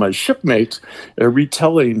Hercules, My Shipmate, a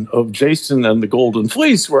retelling of Jason and the Golden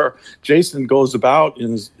Fleece, where Jason goes about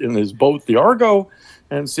in his boat, the Argo,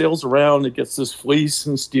 and sails around and gets this fleece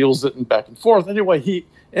and steals it and back and forth. Anyway, he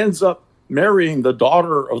ends up marrying the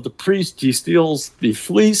daughter of the priest he steals the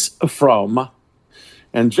fleece from.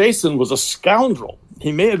 And Jason was a scoundrel.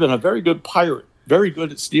 He may have been a very good pirate, very good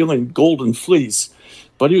at stealing golden fleece,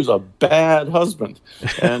 but he was a bad husband.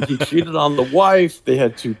 And he cheated on the wife. They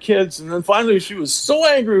had 2 kids. And then finally, she was so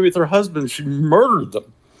angry with her husband, she murdered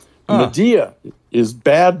them. Medea is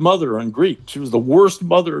bad mother in Greek. She was the worst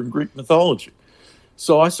mother in Greek mythology.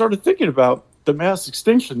 So I started thinking about the mass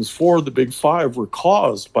extinctions for the Big Five were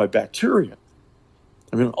caused by bacteria.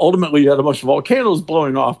 I mean, ultimately, you had a bunch of volcanoes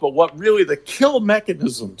blowing off, but what really the kill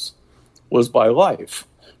mechanisms was by life.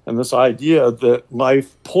 And this idea that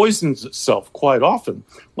life poisons itself quite often.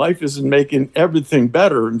 Life isn't making everything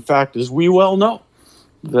better. In fact, as we well know,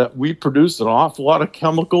 that we produce an awful lot of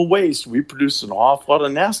chemical waste. We produce an awful lot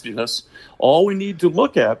of nastiness. All we need to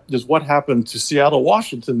look at is what happened to Seattle,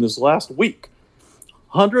 Washington this last week.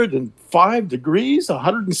 105 degrees,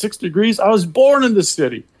 106 degrees. I was born in the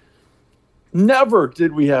city. Never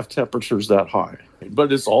did we have temperatures that high.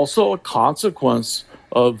 But it's also a consequence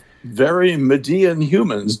of very Medean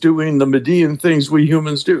humans doing the Medean things we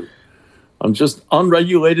humans do. Just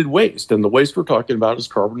unregulated waste. And the waste we're talking about is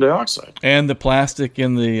carbon dioxide. And the plastic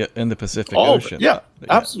in the Pacific Ocean. Yeah,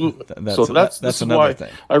 absolutely. That's another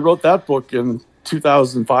thing. I wrote that book in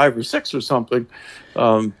 2005 or 6 or something.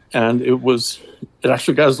 And it was it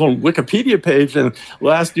actually got its own Wikipedia page. And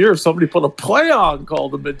last year, somebody put a play on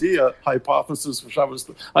called the Medea hypothesis, which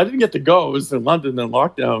I didn't get to go. It was in London in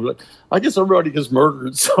lockdown, but I guess everybody gets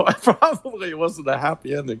murdered. So it wasn't a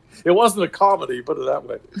happy ending. It wasn't a comedy, put it that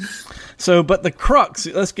way. So, but the crux,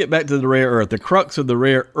 let's get back to the rare earth. The crux of the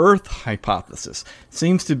rare earth hypothesis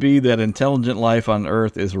seems to be that intelligent life on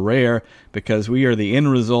Earth is rare because we are the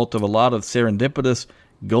end result of a lot of serendipitous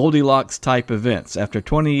Goldilocks type events. After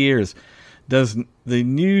 20 years, does the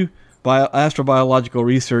new astrobiological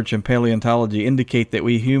research in paleontology indicate that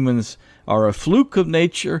we humans are a fluke of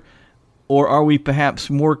nature, or are we perhaps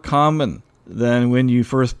more common than when you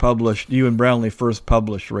and Brownlee first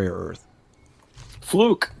published Rare Earth?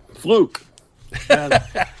 Fluke. And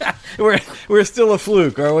we're still a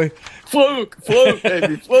fluke, are we? Fluke,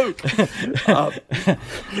 baby, fluke.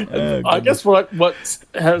 I guess what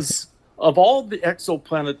has, of all the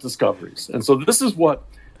exoplanet discoveries, and so this is what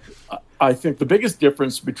I think the biggest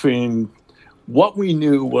difference between what we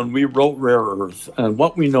knew when we wrote Rare Earth and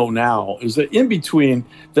what we know now is that in between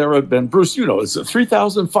there have been, Bruce, is it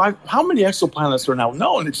 3,005? How many exoplanets are now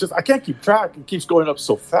known? It's just, I can't keep track. It keeps going up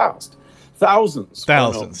so fast.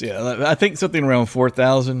 Thousands, yeah. I think something around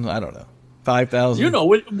 4,000. I don't know. 5,000.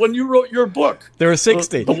 When you wrote your book, there were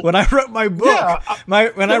 60. When I wrote my book, my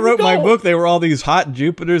book, they were all these hot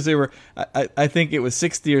Jupiters. They were, I think it was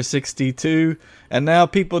 60 or 62. And now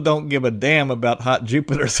people don't give a damn about hot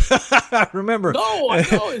Jupiters. Remember,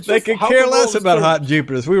 they could care less about hot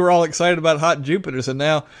Jupiters. We were all excited about hot Jupiters, and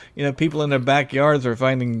now people in their backyards are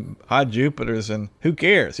finding hot Jupiters, and who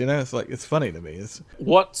cares? It's funny to me.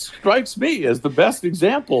 What strikes me as the best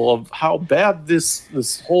example of how bad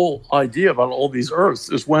this whole idea about all these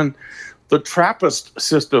Earths is when the TRAPPIST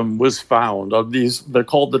system was found. They're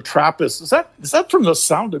called the TRAPPIST. Is that from The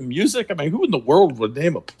Sound of Music? I mean, who in the world would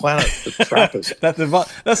name a planet the TRAPPIST?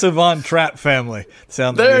 That's a Von Trapp family.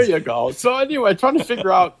 There you go. So anyway, trying to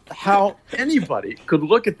figure out how anybody could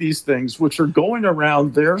look at these things, which are going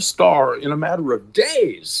around their star in a matter of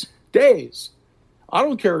days. I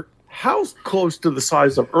don't care how close to the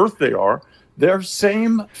size of Earth they are. Their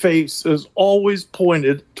same face is always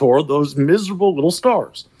pointed toward those miserable little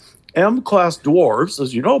stars. M-class dwarfs,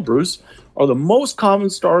 as you know, Bruce, are the most common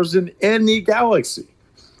stars in any galaxy.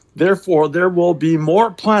 Therefore, there will be more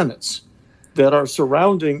planets that are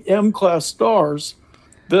surrounding M-class stars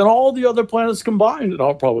than all the other planets combined, in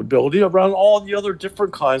all probability, around all the other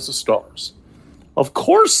different kinds of stars. Of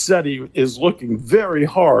course, SETI is looking very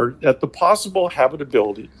hard at the possible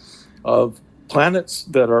habitability of planets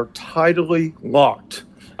that are tidally locked.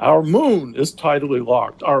 Our moon is tidally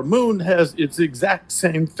locked. Our moon has its exact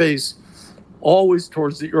same face always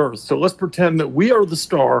towards the Earth. So let's pretend that we are the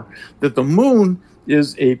star, that the moon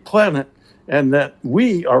is a planet, and that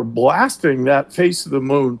we are blasting that face of the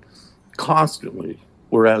moon constantly,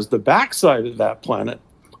 whereas the backside of that planet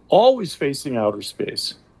always facing outer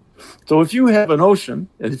space. So if you have an ocean,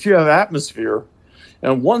 and if you have atmosphere,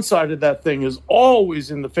 and one side of that thing is always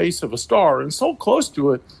in the face of a star and so close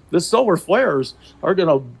to it, the solar flares are going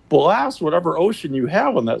to blast whatever ocean you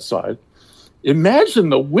have on that side. Imagine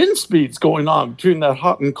the wind speeds going on between that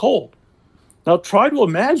hot and cold. Now try to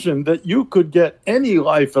imagine that you could get any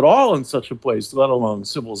life at all in such a place, let alone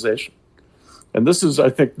civilization. And this is, I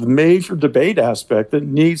think, the major debate aspect that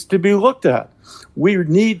needs to be looked at. We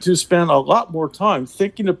need to spend a lot more time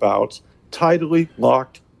thinking about tidally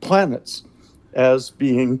locked planets as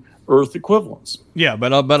being Earth equivalents. Yeah,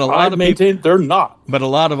 but a lot of people they're not. But a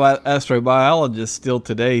lot of astrobiologists still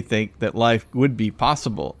today think that life would be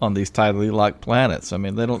possible on these tidally locked planets. I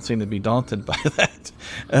mean, they don't seem to be daunted by that.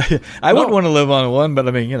 I wouldn't want to live on one, but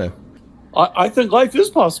I mean, I think life is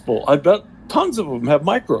possible. I bet tons of them have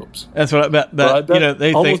microbes. That's what I bet. But I bet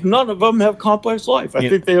they almost none of them have complex life. I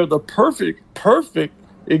think they are the perfect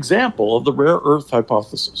example of the rare Earth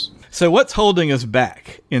hypothesis. So what's holding us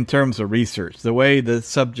back in terms of research? The way the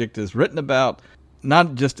subject is written about,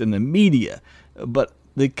 not just in the media, but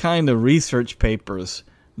the kind of research papers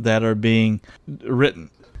that are being written.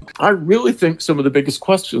 I really think some of the biggest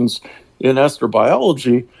questions in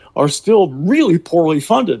astrobiology are still really poorly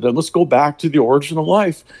funded. And let's go back to the origin of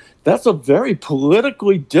life. That's a very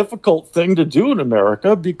politically difficult thing to do in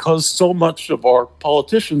America because so much of our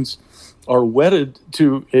politicians are wedded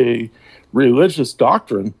to a religious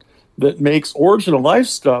doctrine that makes origin of life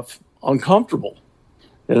stuff uncomfortable.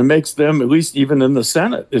 And it makes them, at least even in the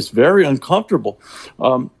Senate, it's very uncomfortable.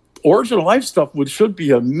 Origin of life stuff should be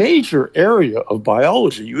a major area of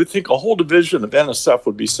biology. You would think a whole division of NSF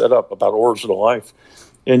would be set up about origin of life.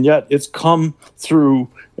 And yet it's come through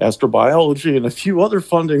astrobiology and a few other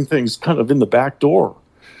funding things kind of in the back door.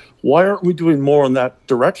 Why aren't we doing more in that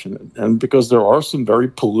direction? And because there are some very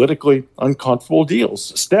politically uncomfortable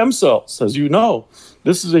deals. Stem cells, as you know,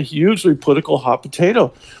 this is a hugely political hot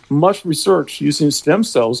potato. Much research using stem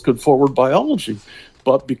cells could forward biology.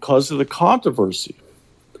 But because of the controversy,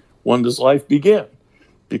 when does life begin?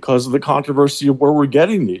 Because of the controversy of where we're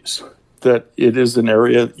getting these, that it is an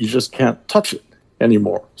area you just can't touch it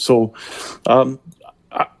anymore. So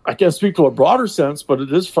I can't speak to a broader sense, but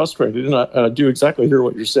it is frustrating, and I do exactly hear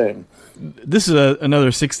what you're saying. This is another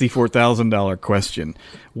 $64,000 question.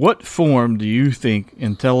 What form do you think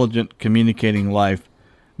intelligent communicating life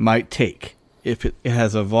might take if it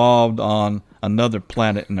has evolved on another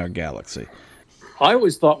planet in our galaxy? I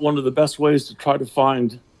always thought one of the best ways to try to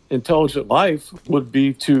find intelligent life would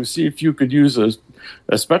be to see if you could use a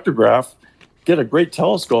spectrograph, get a great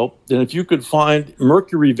telescope, and if you could find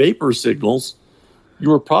mercury vapor signals, you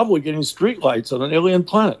were probably getting streetlights on an alien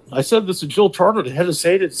planet. I said this to Jill Charter, the head of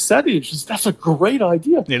SETI, and she says, that's a great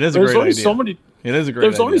idea. It is a great idea.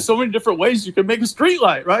 There's only so many different ways you can make a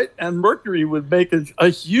streetlight, right? And mercury would make a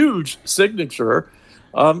huge signature.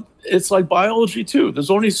 It's like biology, too. There's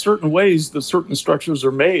only certain ways that certain structures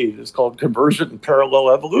are made. It's called convergent and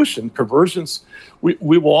parallel evolution. Convergence, we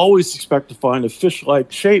will always expect to find a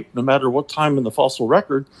fish-like shape no matter what time in the fossil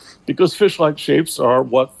record, because fish-like shapes are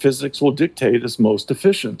what physics will dictate as most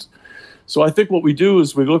efficient. So I think what we do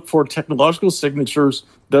is we look for technological signatures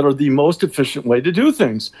that are the most efficient way to do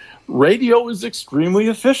things. Radio is extremely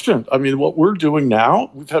efficient. I mean, what we're doing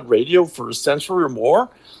now, we've had radio for a century or more,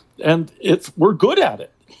 and we're good at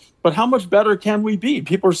it. But how much better can we be?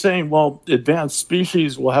 People are saying, well, advanced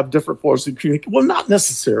species will have different forms of communication. Well, not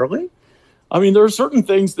necessarily. I mean, there are certain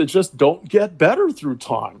things that just don't get better through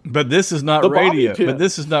time. But this is not radio.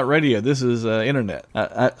 This is internet.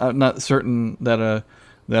 I'm not certain that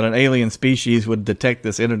an alien species would detect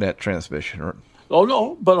this internet transmission. Oh,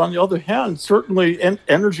 no. But on the other hand, certainly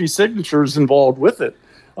energy signatures involved with it.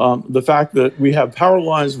 The fact that we have power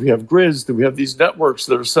lines, we have grids, that we have these networks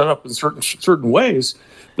that are set up in certain ways,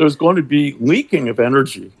 there's going to be leaking of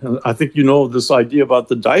energy. And I think you know this idea about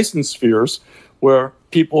the Dyson spheres, where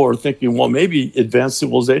people are thinking, well, maybe advanced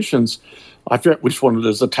civilizations, I forget which one it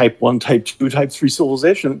is, a type 1, type 2, type 3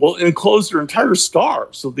 civilization, will enclose their entire star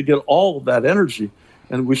so they get all of that energy.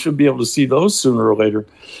 And we should be able to see those sooner or later.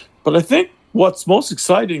 But I think what's most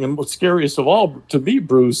exciting and what's scariest of all to me,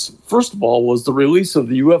 Bruce, first of all, was the release of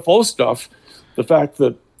the UFO stuff. The fact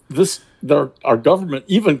that our government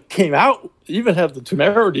even had the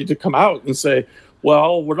temerity to come out and say,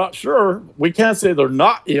 well, we're not sure. We can't say they're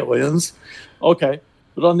not aliens. Okay.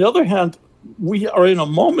 But on the other hand, we are in a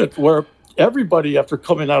moment where everybody, after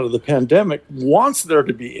coming out of the pandemic, wants there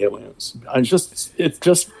to be aliens.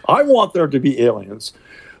 I want there to be aliens.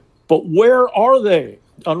 But where are they?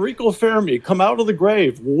 Enrico Fermi, come out of the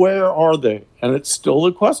grave. Where are they? And it's still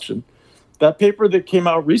a question. That paper that came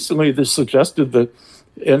out recently that suggested that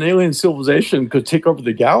an alien civilization could take over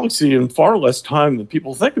the galaxy in far less time than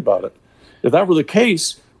people think about it. If that were the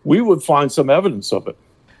case, we would find some evidence of it.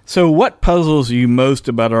 So what puzzles you most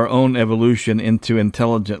about our own evolution into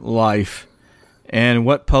intelligent life, and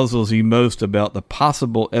what puzzles you most about the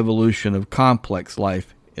possible evolution of complex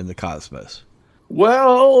life in the cosmos?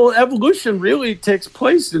 Well, evolution really takes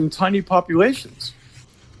place in tiny populations.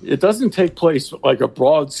 It doesn't take place like a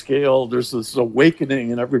broad scale. There's this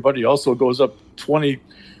awakening and everybody also goes up 20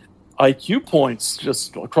 IQ points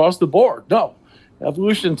just across the board. No,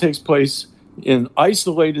 evolution takes place in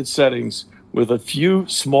isolated settings with a few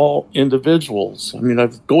small individuals. I mean,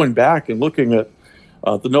 I'm going back and looking at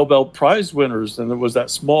the Nobel Prize winners, and there was that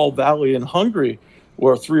small valley in Hungary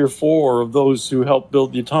where 3 or 4 of those who helped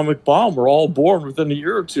build the atomic bomb were all born within a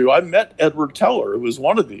year or two. I met Edward Teller, who was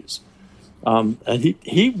one of these. And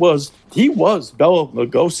he was Bela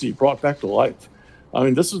Lugosi brought back to life. I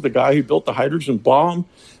mean, this is the guy who built the hydrogen bomb.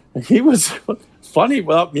 And he was funny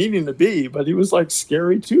without meaning to be, but he was like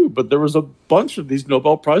scary too. But there was a bunch of these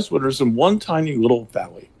Nobel Prize winners in one tiny little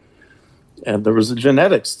valley. And there was a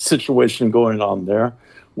genetics situation going on there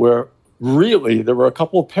where really there were a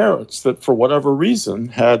couple of parents that for whatever reason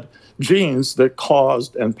had genes that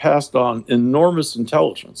caused and passed on enormous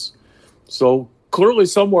intelligence. So clearly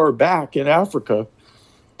somewhere back in Africa,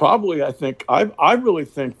 probably I really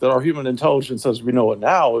think that our human intelligence as we know it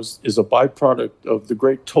now is a byproduct of the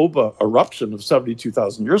great Toba eruption of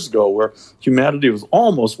 72,000 years ago where humanity was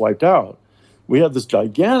almost wiped out. We had this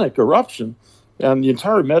gigantic eruption and the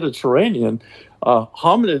entire Mediterranean,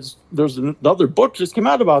 hominids, there's another book just came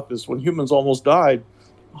out about this when humans almost died.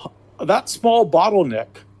 That small bottleneck,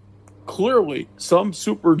 clearly some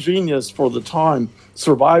super genius for the time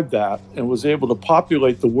survived that and was able to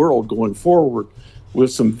populate the world going forward.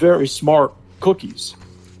 with some very smart cookies.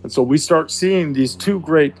 And so we start seeing these two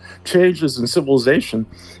great changes in civilization.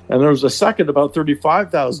 And there was a second about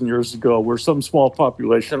 35,000 years ago where some small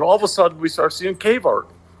population, all of a sudden we start seeing cave art.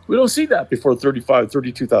 We don't see that before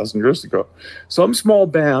 32,000 years ago. Some small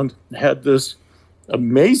band had this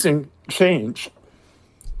amazing change,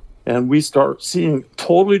 and we start seeing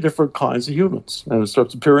totally different kinds of humans, and it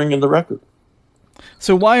starts appearing in the record.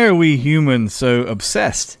 So why are we humans so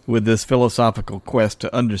obsessed with this philosophical quest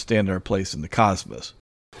to understand our place in the cosmos?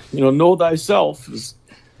 Know thyself is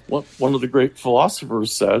what one of the great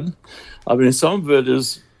philosophers said. I mean, some of it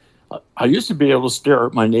is, I used to be able to stare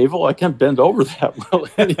at my navel. I can't bend over that well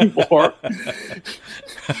anymore.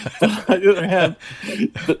 But on the other hand,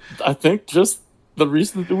 I think just the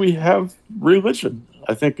reason that we have religion,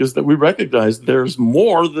 I think, is that we recognize there's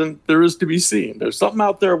more than there is to be seen. There's something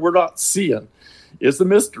out there we're not seeing. It's a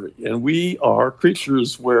mystery. And we are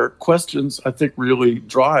creatures where questions, I think, really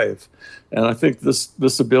drive. And I think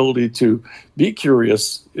this ability to be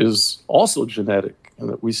curious is also genetic, and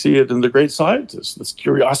that we see it in the great scientists. This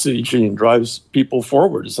curiosity gene drives people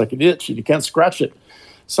forward. It's like an itch, and you can't scratch it.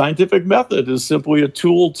 Scientific method is simply a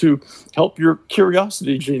tool to help your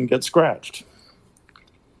curiosity gene get scratched.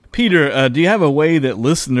 Peter, do you have a way that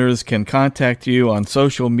listeners can contact you on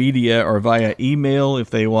social media or via email if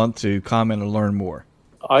they want to comment or learn more?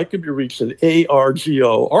 I can be reached at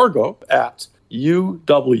argo at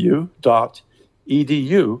uw.edu,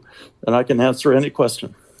 and I can answer any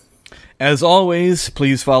question. As always,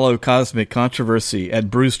 please follow Cosmic Controversy at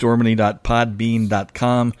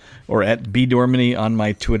brucedormany.podbean.com or at bdormany on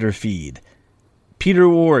my Twitter feed. Peter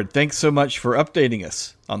Ward, thanks so much for updating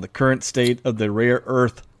us on the current state of the rare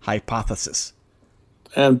earth hypothesis.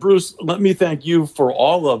 And Bruce, let me thank you for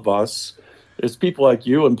all of us. It's people like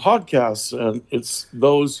you and podcasts, and it's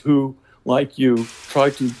those who, like you, try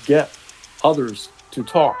to get others to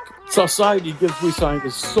talk. Society gives we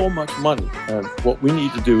scientists so much money, and what we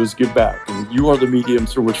need to do is give back. And you are the medium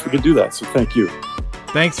through which we can do that, so thank you.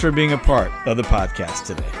 Thanks for being a part of the podcast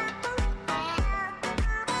today.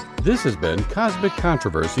 This has been Cosmic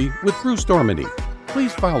Controversy with Bruce Dorminey.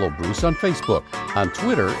 Please follow Bruce on Facebook, on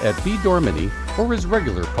Twitter at bdormany, or his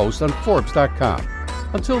regular posts on Forbes.com.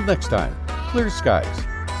 Until next time, clear skies.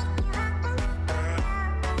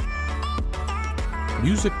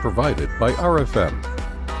 Music provided by RFM.